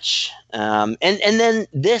too much. And then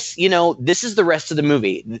this, this is the rest of the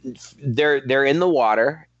movie. They're in the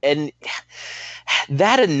water, and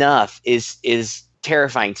that enough is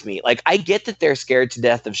terrifying to me. Like, I get that they're scared to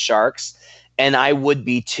death of sharks, and I would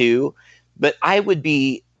be too, but I would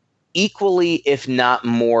be equally, if not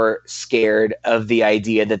more, scared of the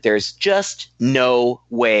idea that there's just no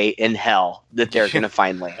way in hell that they're going to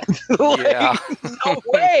find land. Yeah. No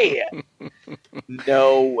way.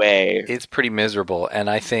 No way. It's pretty miserable. And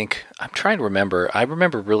I'm trying to remember. I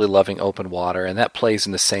remember really loving Open Water, and that plays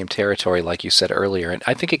in the same territory, like you said earlier. And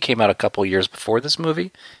I think it came out a couple years before this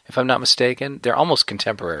movie, if I'm not mistaken. They're almost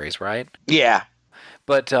contemporaries, right? Yeah.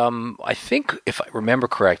 But I think, if I remember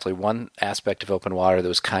correctly, one aspect of Open Water that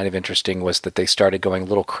was kind of interesting was that they started going a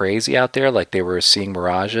little crazy out there, like they were seeing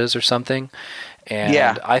mirages or something. And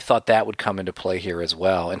yeah. I thought that would come into play here as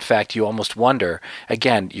well. In fact, you almost wonder,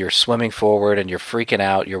 again, you're swimming forward and you're freaking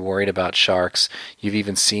out, you're worried about sharks, you've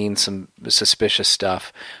even seen some suspicious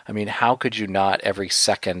stuff. I mean, how could you not every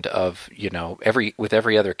second of, with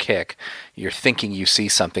every other kick, you're thinking you see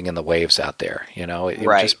something in the waves out there, It right.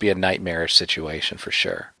 would just be a nightmarish situation for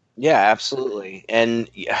sure. Yeah, absolutely. And,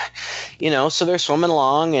 so they're swimming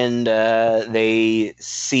along, and they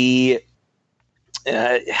see...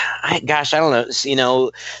 I don't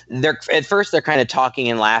know. They're at first they're kind of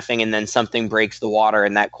talking and laughing, and then something breaks the water,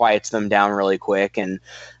 and that quiets them down really quick. And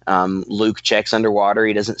Luke checks underwater;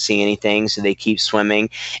 he doesn't see anything, so they keep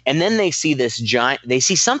swimming. And then they see they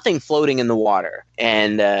see something floating in the water.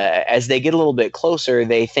 And as they get a little bit closer,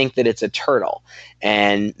 they think that it's a turtle.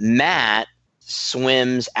 And Matt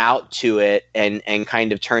swims out to it and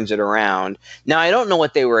kind of turns it around. Now, I don't know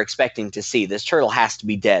what they were expecting to see. This turtle has to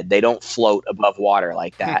be dead. They don't float above water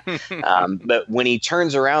like that. But when he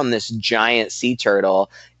turns around this giant sea turtle,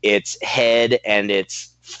 its head and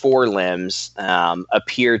its forelimbs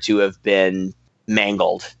appear to have been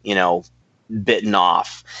mangled, bitten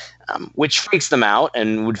off. Which freaks them out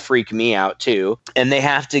and would freak me out too. And they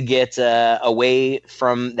have to get away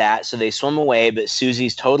from that. So they swim away, but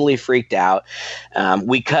Susie's totally freaked out.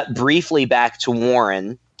 We cut briefly back to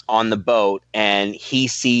Warren on the boat, and he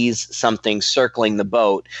sees something circling the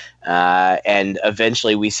boat. And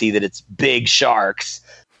eventually we see that it's big sharks.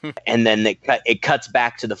 And then it cuts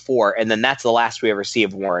back to the fore, and then that's the last we ever see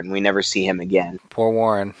of Warren. We never see him again. Poor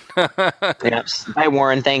Warren. Yep. Bye,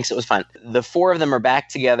 Warren. Thanks. It was fun. The four of them are back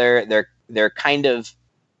together. They're kind of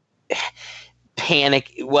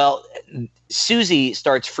panic. Well, Susie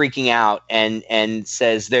starts freaking out and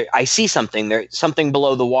says, "There, I see something. There's something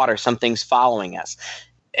below the water. Something's following us."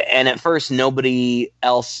 And at first, nobody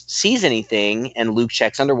else sees anything. And Luke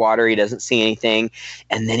checks underwater. He doesn't see anything.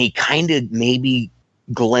 And then he kind of maybe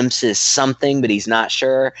glimpses something, but he's not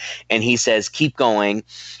sure. And he says, "Keep going."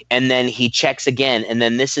 And then he checks again. And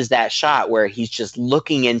then this is that shot where he's just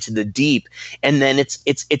looking into the deep. And then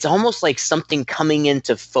it's almost like something coming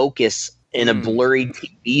into focus in a blurry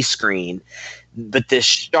TV screen. But this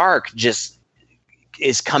shark just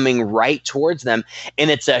is coming right towards them. And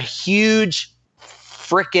it's a huge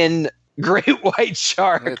freaking great white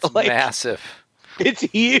shark. It's massive. It's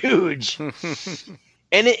huge.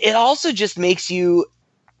 And it also just makes you,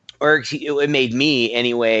 or it made me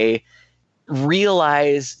anyway,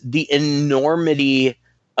 realize the enormity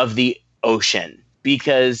of the ocean.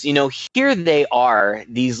 Because, here they are,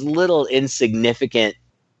 these little insignificant,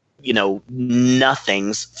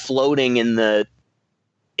 nothings floating in the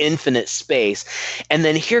infinite space. And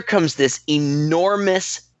then here comes this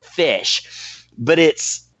enormous fish. But it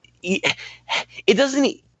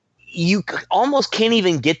doesn't, you almost can't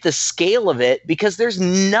even get the scale of it because there's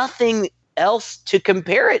nothing else to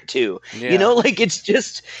compare it to. Yeah. Like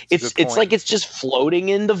it's like it's just floating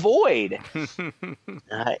in the void.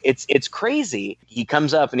 It's crazy. He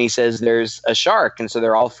comes up and he says there's a shark, and so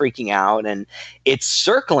they're all freaking out, and it's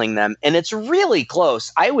circling them, and it's really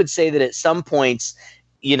close. I would say that at some points,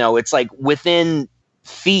 it's like within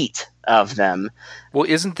feet of them. Well,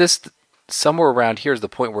 isn't this somewhere around here is the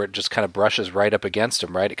point where it just kind of brushes right up against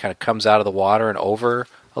him, right? It kind of comes out of the water and over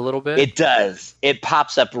a little bit. It does. It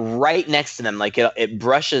pops up right next to them. Like it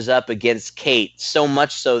brushes up against Kate so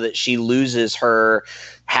much so that she loses her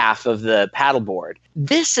half of the paddleboard.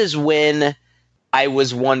 This is when I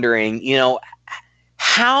was wondering,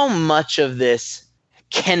 how much of this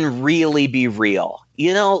can really be real?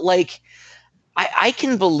 Like I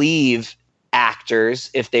can believe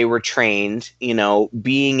actors, if they were trained,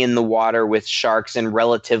 being in the water with sharks in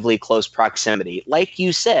relatively close proximity. Like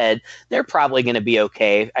you said, they're probably going to be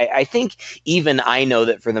okay. I think even I know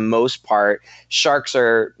that for the most part, sharks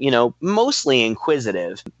are, mostly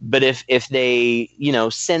inquisitive. But if they,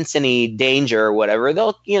 sense any danger or whatever,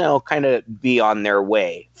 they'll, kind of be on their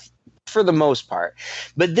way for the most part.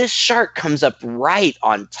 But this shark comes up right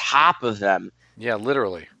on top of them. Yeah,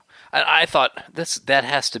 literally. I thought that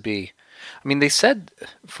has to be. I mean, they said,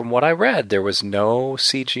 from what I read, there was no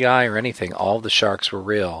CGI or anything. All the sharks were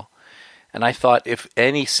real. And I thought if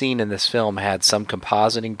any scene in this film had some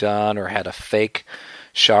compositing done or had a fake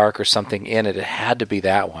shark or something in it, it had to be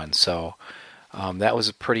that one. So that was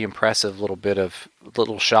a pretty impressive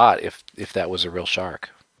little shot if that was a real shark.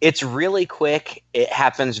 It's really quick. It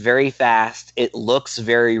happens very fast. It looks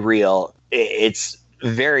very real. It's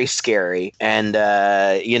very scary. And,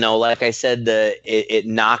 like I said, it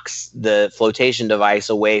knocks the flotation device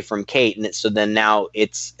away from Kate. And so then now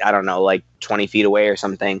it's, I don't know, like 20 feet away or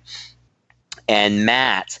something. And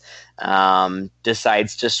Matt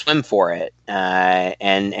decides to swim for it.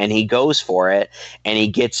 And he goes for it and he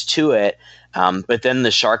gets to it. But then the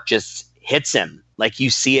shark just hits him. Like you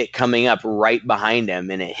see it coming up right behind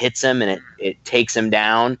him, and it hits him, and it takes him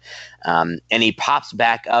down, and he pops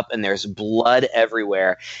back up, and there's blood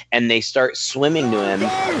everywhere, and they start swimming to him.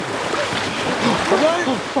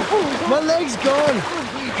 My leg's gone.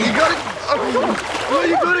 You gotta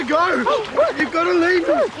go. You gotta leave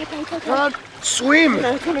me. Can't swim.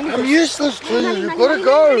 I'm useless to you. You gotta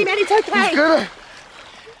go. It's okay.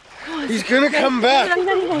 He's gonna come back.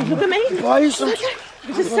 Look at me. Buy you some.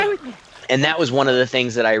 Just stay with me. And that was one of the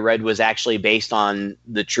things that I read was actually based on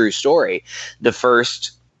the true story. The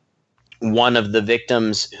first one of the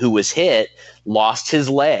victims who was hit lost his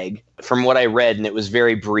leg, from what I read, and it was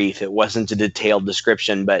very brief. It wasn't a detailed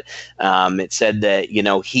description, but it said that,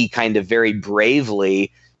 he kind of very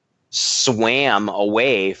bravely swam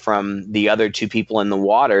away from the other two people in the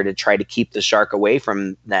water to try to keep the shark away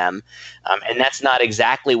from them. And that's not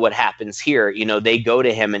exactly what happens here. They go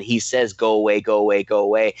to him and he says, "Go away, go away, go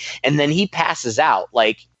away." And then he passes out.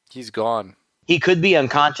 Like he's gone. He could be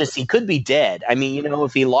unconscious. He could be dead. I mean,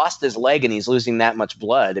 if he lost his leg and he's losing that much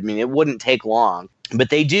blood, I mean, it wouldn't take long.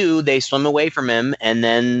 But they swim away from him, and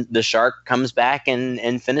then the shark comes back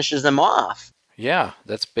and finishes them off. Yeah,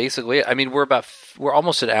 that's basically it. I mean, we're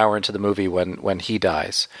almost an hour into the movie when he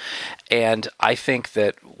dies. And I think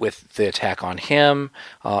that with the attack on him,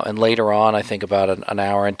 and later on, I think about an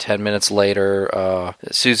hour and 10 minutes later,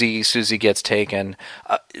 Susie gets taken.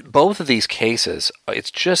 Both of these cases,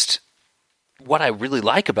 it's just what I really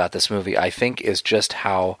like about this movie, I think, is just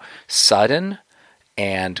how sudden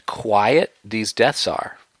and quiet these deaths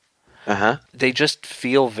are. Uh-huh. They just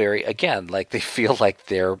feel they feel like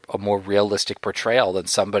they're a more realistic portrayal than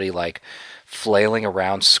somebody like flailing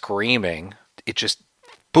around screaming. It just,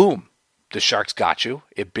 boom, the shark's got you.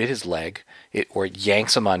 It bit his leg, or it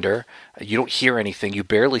yanks him under. You don't hear anything. You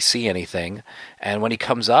barely see anything. And when he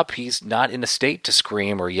comes up, he's not in a state to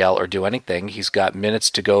scream or yell or do anything. He's got minutes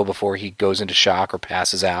to go before he goes into shock or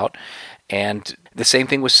passes out. And the same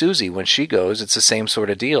thing with Susie. When she goes, it's the same sort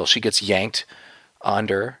of deal. She gets yanked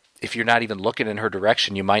under. If you're not even looking in her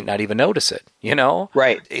direction, you might not even notice it,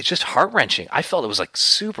 Right. It's just heart-wrenching. I felt it was like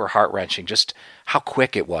super heart-wrenching, just how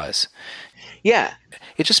quick it was. Yeah.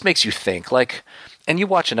 It just makes you think, like, and you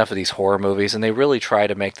watch enough of these horror movies, and they really try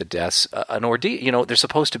to make the deaths an ordeal. They're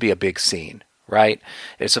supposed to be a big scene, right?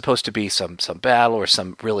 It's supposed to be some battle or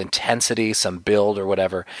some real intensity, some build or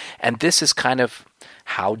whatever. And this is kind of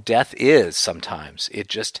how death is sometimes. It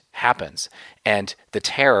just happens. And the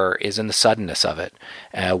terror is in the suddenness of it.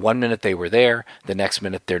 1 minute they were there, the next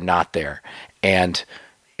minute they're not there. And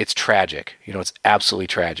it's tragic. It's absolutely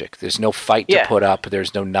tragic. There's no fight to put up.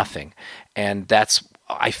 There's no nothing. And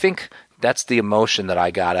I think that's the emotion that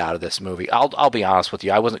I got out of this movie. I'll be honest with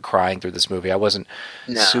you. I wasn't crying through this movie. I wasn't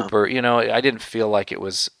super, I didn't feel like it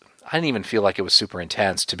was, I didn't even feel like it was super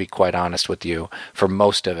intense, to be quite honest with you, for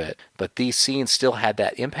most of it. But these scenes still had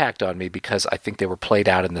that impact on me because I think they were played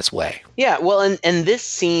out in this way. Yeah, well, and this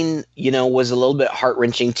scene, was a little bit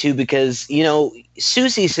heart-wrenching too because,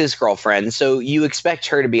 Susie's his girlfriend, so you expect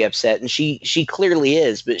her to be upset, and she clearly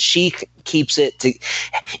is, but she keeps it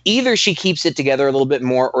either she keeps it together a little bit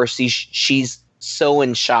more, or she's so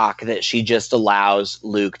in shock that she just allows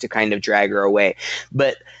Luke to kind of drag her away.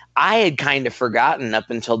 But I had kind of forgotten up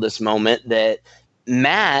until this moment that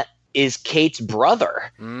Matt is Kate's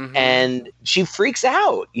brother. Mm-hmm. And she freaks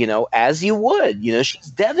out, as you would. She's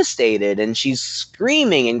devastated, and she's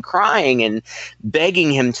screaming and crying and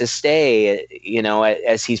begging him to stay,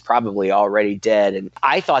 as he's probably already dead. And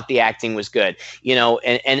I thought the acting was good,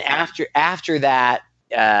 and after that,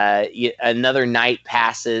 another night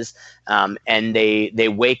passes, and they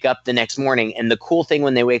wake up the next morning. And the cool thing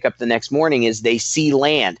when they wake up the next morning is they see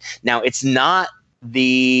land. Now, it's not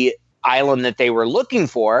the island that they were looking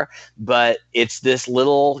for, but it's this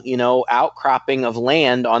little, outcropping of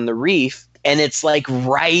land on the reef. And it's like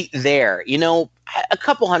right there, a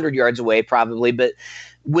couple hundred yards away probably, but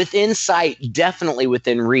within sight, definitely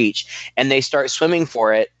within reach. And they start swimming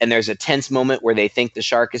for it, and there's a tense moment where they think the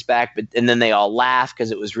shark is back, and then they all laugh because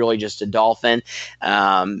it was really just a dolphin.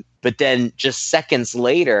 But then just seconds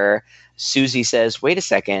later, Susie says, "Wait a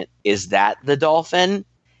second, is that the dolphin?"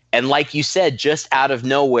 And like you said, just out of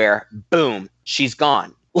nowhere, boom, she's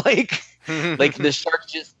gone. Like the shark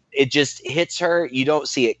just hits her. You don't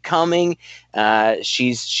see it coming.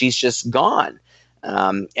 She's just gone.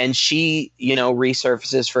 And she,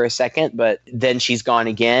 resurfaces for a second, but then she's gone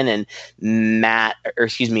again. And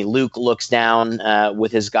Luke looks down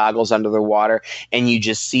with his goggles under the water, and you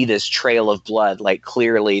just see this trail of blood. Like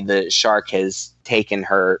clearly the shark has taken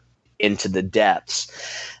her into the depths.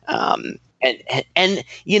 And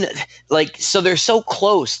so they're so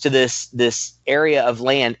close to this area of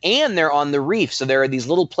land, and they're on the reef. So there are these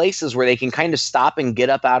little places where they can kind of stop and get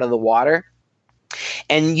up out of the water.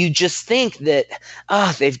 And you just think that,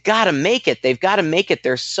 they've got to make it. They've got to make it.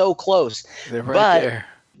 They're so close. They're right there.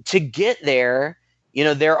 To get there,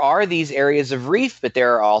 there are these areas of reef, but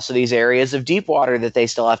there are also these areas of deep water that they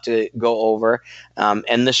still have to go over.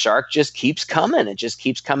 And the shark just keeps coming. It just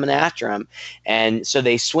keeps coming after them. And so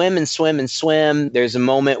they swim and swim and swim. There's a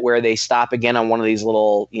moment where they stop again on one of these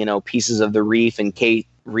little, pieces of the reef, and Kate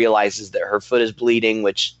realizes that her foot is bleeding,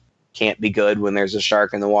 which can't be good when there's a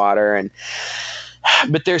shark in the water.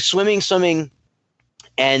 But they're swimming,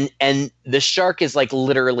 and the shark is like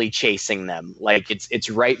literally chasing them. Like it's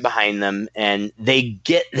right behind them, and they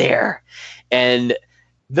get there. And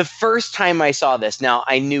the first time I saw this, now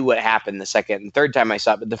I knew what happened the second and third time I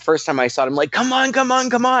saw it, but the first time I saw it, I'm like, come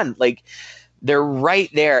on. Like they're right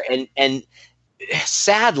there. And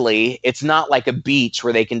sadly, it's not like a beach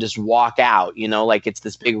where they can just walk out, like it's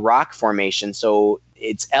this big rock formation. So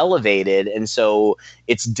it's elevated. And so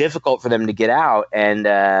it's difficult for them to get out. And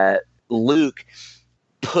Luke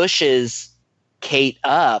pushes Kate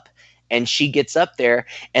up, and she gets up there,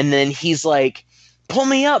 and then he's like, pull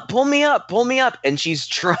me up. And she's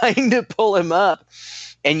trying to pull him up,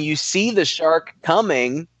 and you see the shark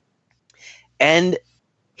coming, and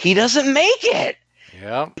he doesn't make it.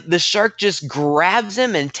 Yeah. The shark just grabs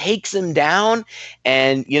him and takes him down,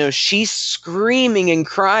 and she's screaming and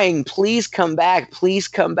crying, please come back,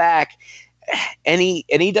 and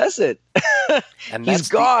he doesn't. And he's that's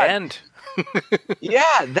gone. the end.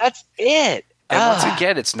 Yeah, that's it. And once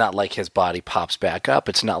again, it's not like his body pops back up.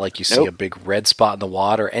 It's not like you see a big red spot in the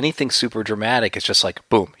water. Anything super dramatic. It's just like,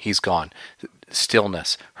 boom, he's gone.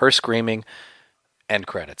 Stillness. Her screaming. End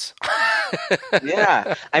credits.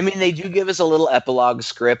 Yeah. I mean, they do give us a little epilogue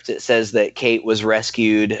script. It says that Kate was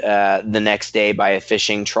rescued the next day by a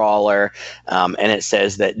fishing trawler. And it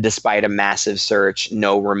says that despite a massive search,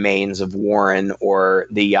 no remains of Warren or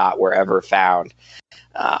the yacht were ever found.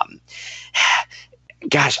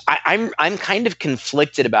 Gosh, I'm kind of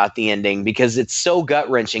conflicted about the ending because it's so gut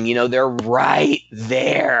wrenching. You know, they're right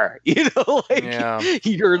there. You know, like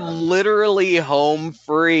you're literally home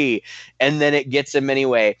free, and then it gets him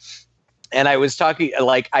anyway. And I was talking,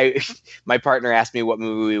 my partner asked me what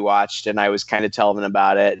movie we watched, and I was kind of telling him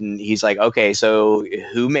about it. And he's like, okay, so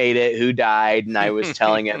who made it? Who died? And I was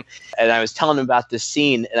telling him, and I was telling him about this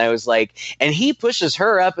scene. And I was like, and he pushes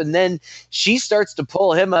her up, and then she starts to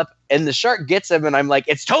pull him up, and the shark gets him. And I'm like,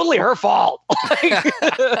 it's totally her fault.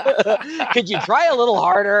 Could you try a little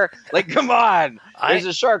harder? Like, come on. There's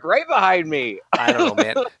a shark right behind me. I don't know,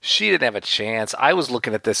 man. She didn't have a chance. I was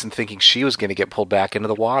looking at this and thinking she was going to get pulled back into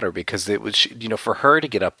the water because it was, for her to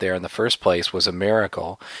get up there in the first place was a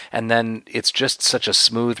miracle. And then it's just such a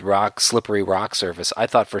smooth slippery rock surface. I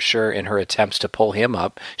thought for sure in her attempts to pull him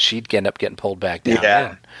up, she'd end up getting pulled back down.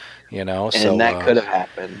 Yeah. And that could have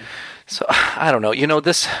happened. So I don't know.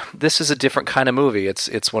 This is a different kind of movie.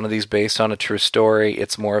 It's one of these based on a true story.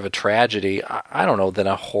 It's more of a tragedy. I don't know, than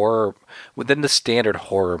a horror, within the standard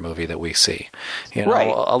horror movie that we see. Right.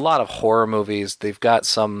 A lot of horror movies, they've got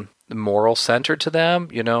some moral center to them.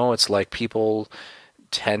 It's like people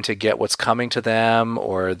tend to get what's coming to them,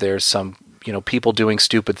 or there's some people doing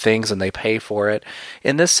stupid things and they pay for it.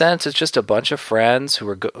 In this sense, it's just a bunch of friends who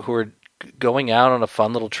are going out on a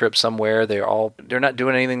fun little trip somewhere. They're not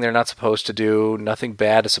doing anything they're not supposed to do. Nothing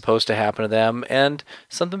bad is supposed to happen to them, and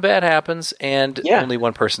something bad happens, and only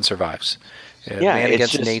one person survives. Man it's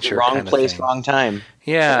against just nature. Wrong place, wrong time.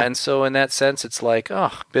 Yeah, and so in that sense, it's like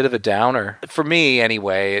a bit of a downer for me,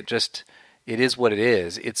 anyway. It is what it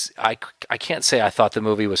is. I can't say I thought the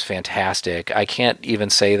movie was fantastic. I can't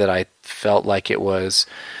even say that I felt like it was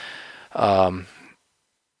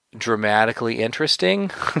dramatically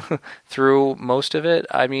interesting through most of it.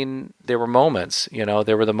 I mean, there were moments,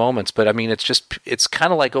 there were the moments, but I mean, it's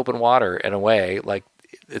kind of like open water in a way. Like,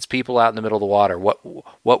 it's people out in the middle of the water.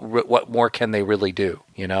 What more can they really do?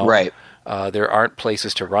 Right. There aren't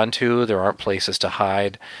places to run to. There aren't places to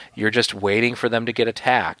hide. You're just waiting for them to get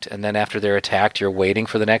attacked. And then after they're attacked, you're waiting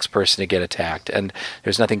for the next person to get attacked. And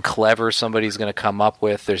there's nothing clever somebody's going to come up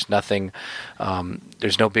with. There's nothing,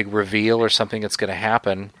 there's no big reveal or something that's going to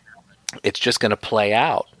happen. It's just going to play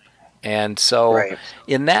out. And so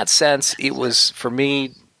in that sense, it was, for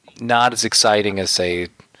me, not as exciting as, say,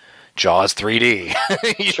 Jaws 3D,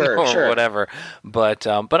 or whatever. But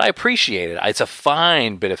I appreciate it. It's a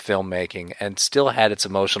fine bit of filmmaking and still had its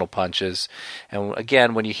emotional punches. And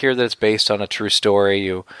again, when you hear that it's based on a true story,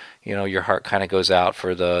 your heart kind of goes out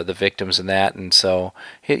for the victims in that. And so,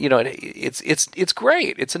 it's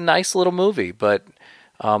great. It's a nice little movie, but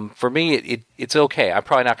for me, it's okay. I'm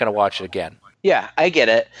probably not going to watch it again. Yeah, I get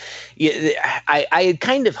it. I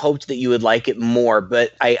kind of hoped that you would like it more,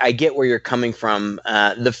 but I get where you're coming from.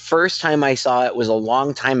 The first time I saw it was a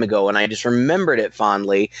long time ago, and I just remembered it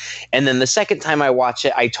fondly. And then the second time I watched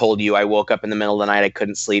it, I told you I woke up in the middle of the night, I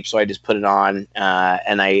couldn't sleep, so I just put it on,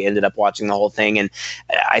 and I ended up watching the whole thing. And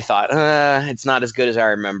I thought, it's not as good as I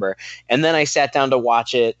remember. And then I sat down to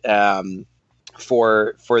watch it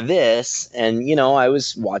for this, and I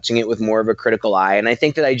was watching it with more of a critical eye, and I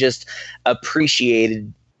think that I just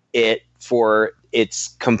appreciated it for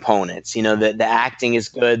its components. The acting is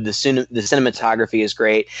good, the cinematography is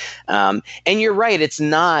great, and you're right, it's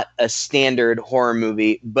not a standard horror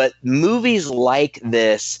movie, but movies like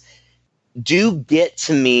this do get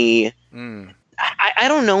to me. I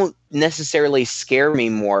don't know, necessarily scare me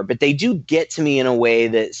more, but they do get to me in a way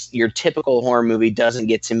that your typical horror movie doesn't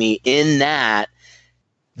get to me, in that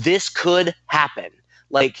this could happen.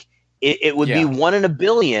 Like, it would be 1 in a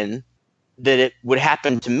billion that it would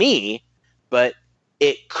happen to me, but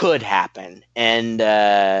it could happen. And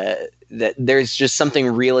that there's just something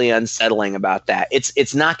really unsettling about that.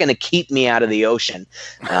 It's not going to keep me out of the ocean,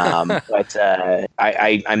 but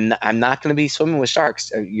I'm not going to be swimming with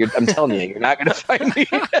sharks. I'm telling you, you're not going to find me.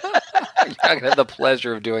 You're not going to have the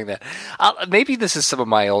pleasure of doing that. Maybe this is some of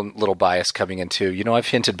my own little bias coming in too. I've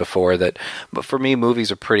hinted before that, but for me,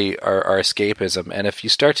 movies are escapism, and if you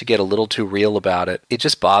start to get a little too real about it, it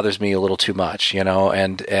just bothers me a little too much.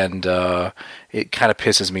 And it kind of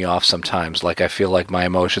pisses me off sometimes. Like, I feel like my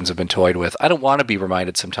emotions have been toyed with. I don't want to be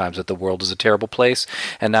reminded sometimes that the world is a terrible place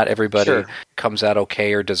and not everybody comes out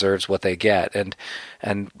okay or deserves what they get.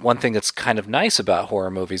 And one thing that's kind of nice about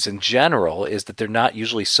horror movies in general is that they're not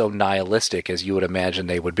usually so nihilistic as you would imagine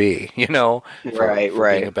they would be, for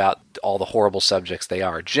being about all the horrible subjects they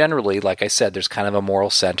are. Generally, like I said, there's kind of a moral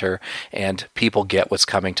center, and people get what's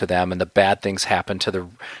coming to them, and the bad things happen to the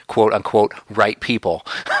quote-unquote right people,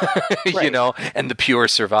 and the pure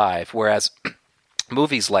survive. Whereas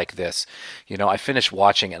movies like this, I finish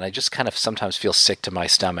watching and I just kind of sometimes feel sick to my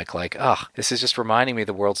stomach. Like, this is just reminding me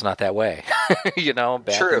the world's not that way. Bad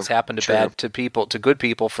things happen to people, to good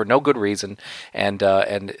people for no good reason, and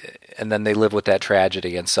then they live with that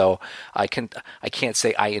tragedy. And so I can't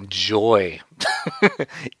say I enjoy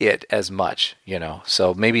it as much.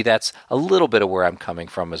 So maybe that's a little bit of where I'm coming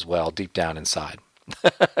from as well, deep down inside.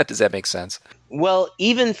 Does that make sense? Well,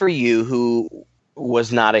 even for you who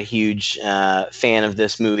was not a huge fan of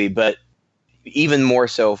this movie, but even more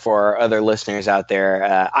so for our other listeners out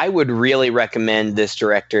there, I would really recommend this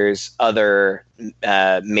director's other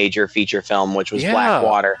major feature film, which was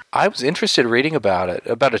Blackwater. I was interested in reading about it,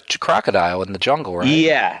 about a crocodile in the jungle, right?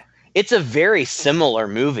 Yeah. It's a very similar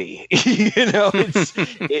movie. It's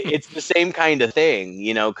the same kind of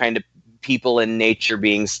thing, kind of people in nature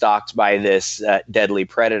being stalked by this deadly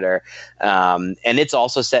predator. And it's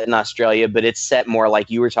also set in Australia, but it's set more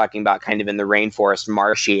like you were talking about, kind of in the rainforest,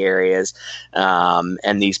 marshy areas.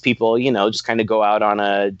 And these people, just kind of go out on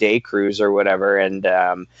a day cruise or whatever, and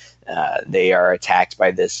they are attacked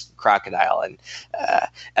by this crocodile. And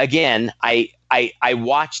again, I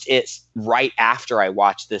watched it right after I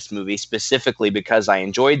watched this movie, specifically because I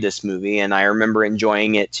enjoyed this movie, and I remember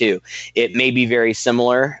enjoying it too. It may be very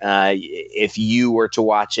similar. If you were to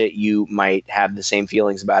watch it, you might have the same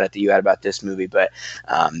feelings about it that you had about this movie, but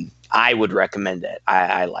I would recommend it.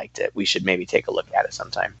 I liked it. We should maybe take a look at it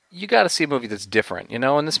sometime. You got to see a movie that's different,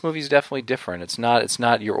 and this movie's definitely different. It's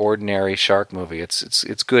not your ordinary shark movie.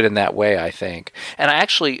 It's good in that way, I think. And I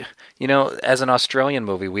actually, as an Australian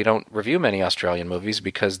movie, we don't review many Australian movies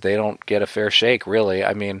because they don't get a fair shake, really.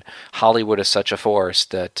 I mean, Hollywood is such a force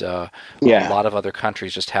that a lot of other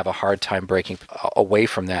countries just have a hard time breaking away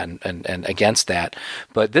from that and against that.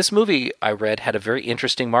 But this movie, I read, had a very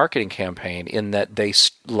interesting marketing campaign in that they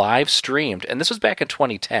live streamed, and this was back in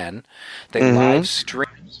 2010. They live streamed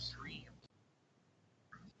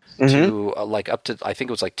to up to, I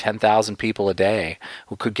think it was like 10,000 people a day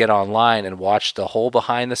who could get online and watch the whole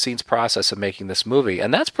behind the scenes process of making this movie.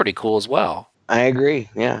 And that's pretty cool as well. I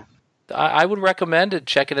agree. Yeah. I would recommend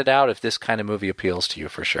checking it out if this kind of movie appeals to you,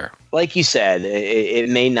 for sure. Like you said, it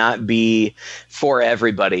may not be for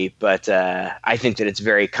everybody, but I think that it's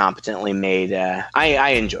very competently made. I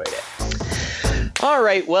enjoyed it. All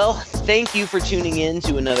right, well, thank you for tuning in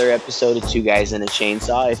to another episode of Two Guys and a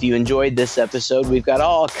Chainsaw. If you enjoyed this episode, we've got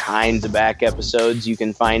all kinds of back episodes. You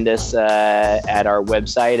can find us at our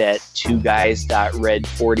website at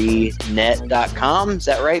twoguys.red40net.com. Is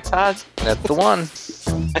that right, Todd? That's the one.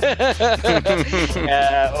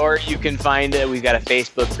 Or you can find it. We've got a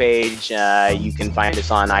Facebook page. You can find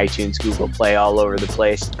us on iTunes, Google Play, all over the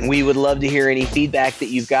place. We would love to hear any feedback that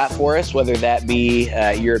you've got for us, whether that be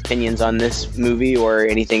your opinions on this movie or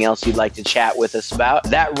anything else you'd like to chat with us about.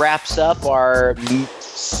 That wraps up our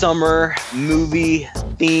summer movie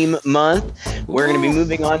theme month. We're going to be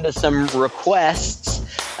moving on to some requests.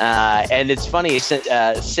 And it's funny,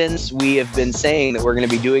 since we have been saying that we're going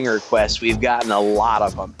to be doing requests, we've gotten a lot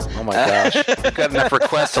of them. Oh my gosh. We've got enough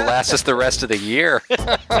requests to last us the rest of the year.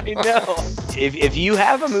 I know. If you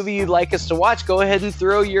have a movie you'd like us to watch, go ahead and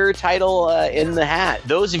throw your title in the hat.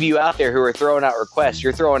 Those of you out there who are throwing out requests,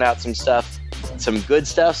 you're throwing out some stuff, some good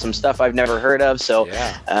stuff, some stuff I've never heard of. So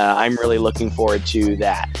I'm really looking forward to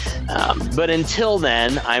that. But until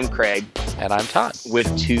then, I'm Craig. And I'm Todd.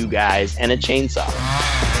 With Two Guys and a Chainsaw.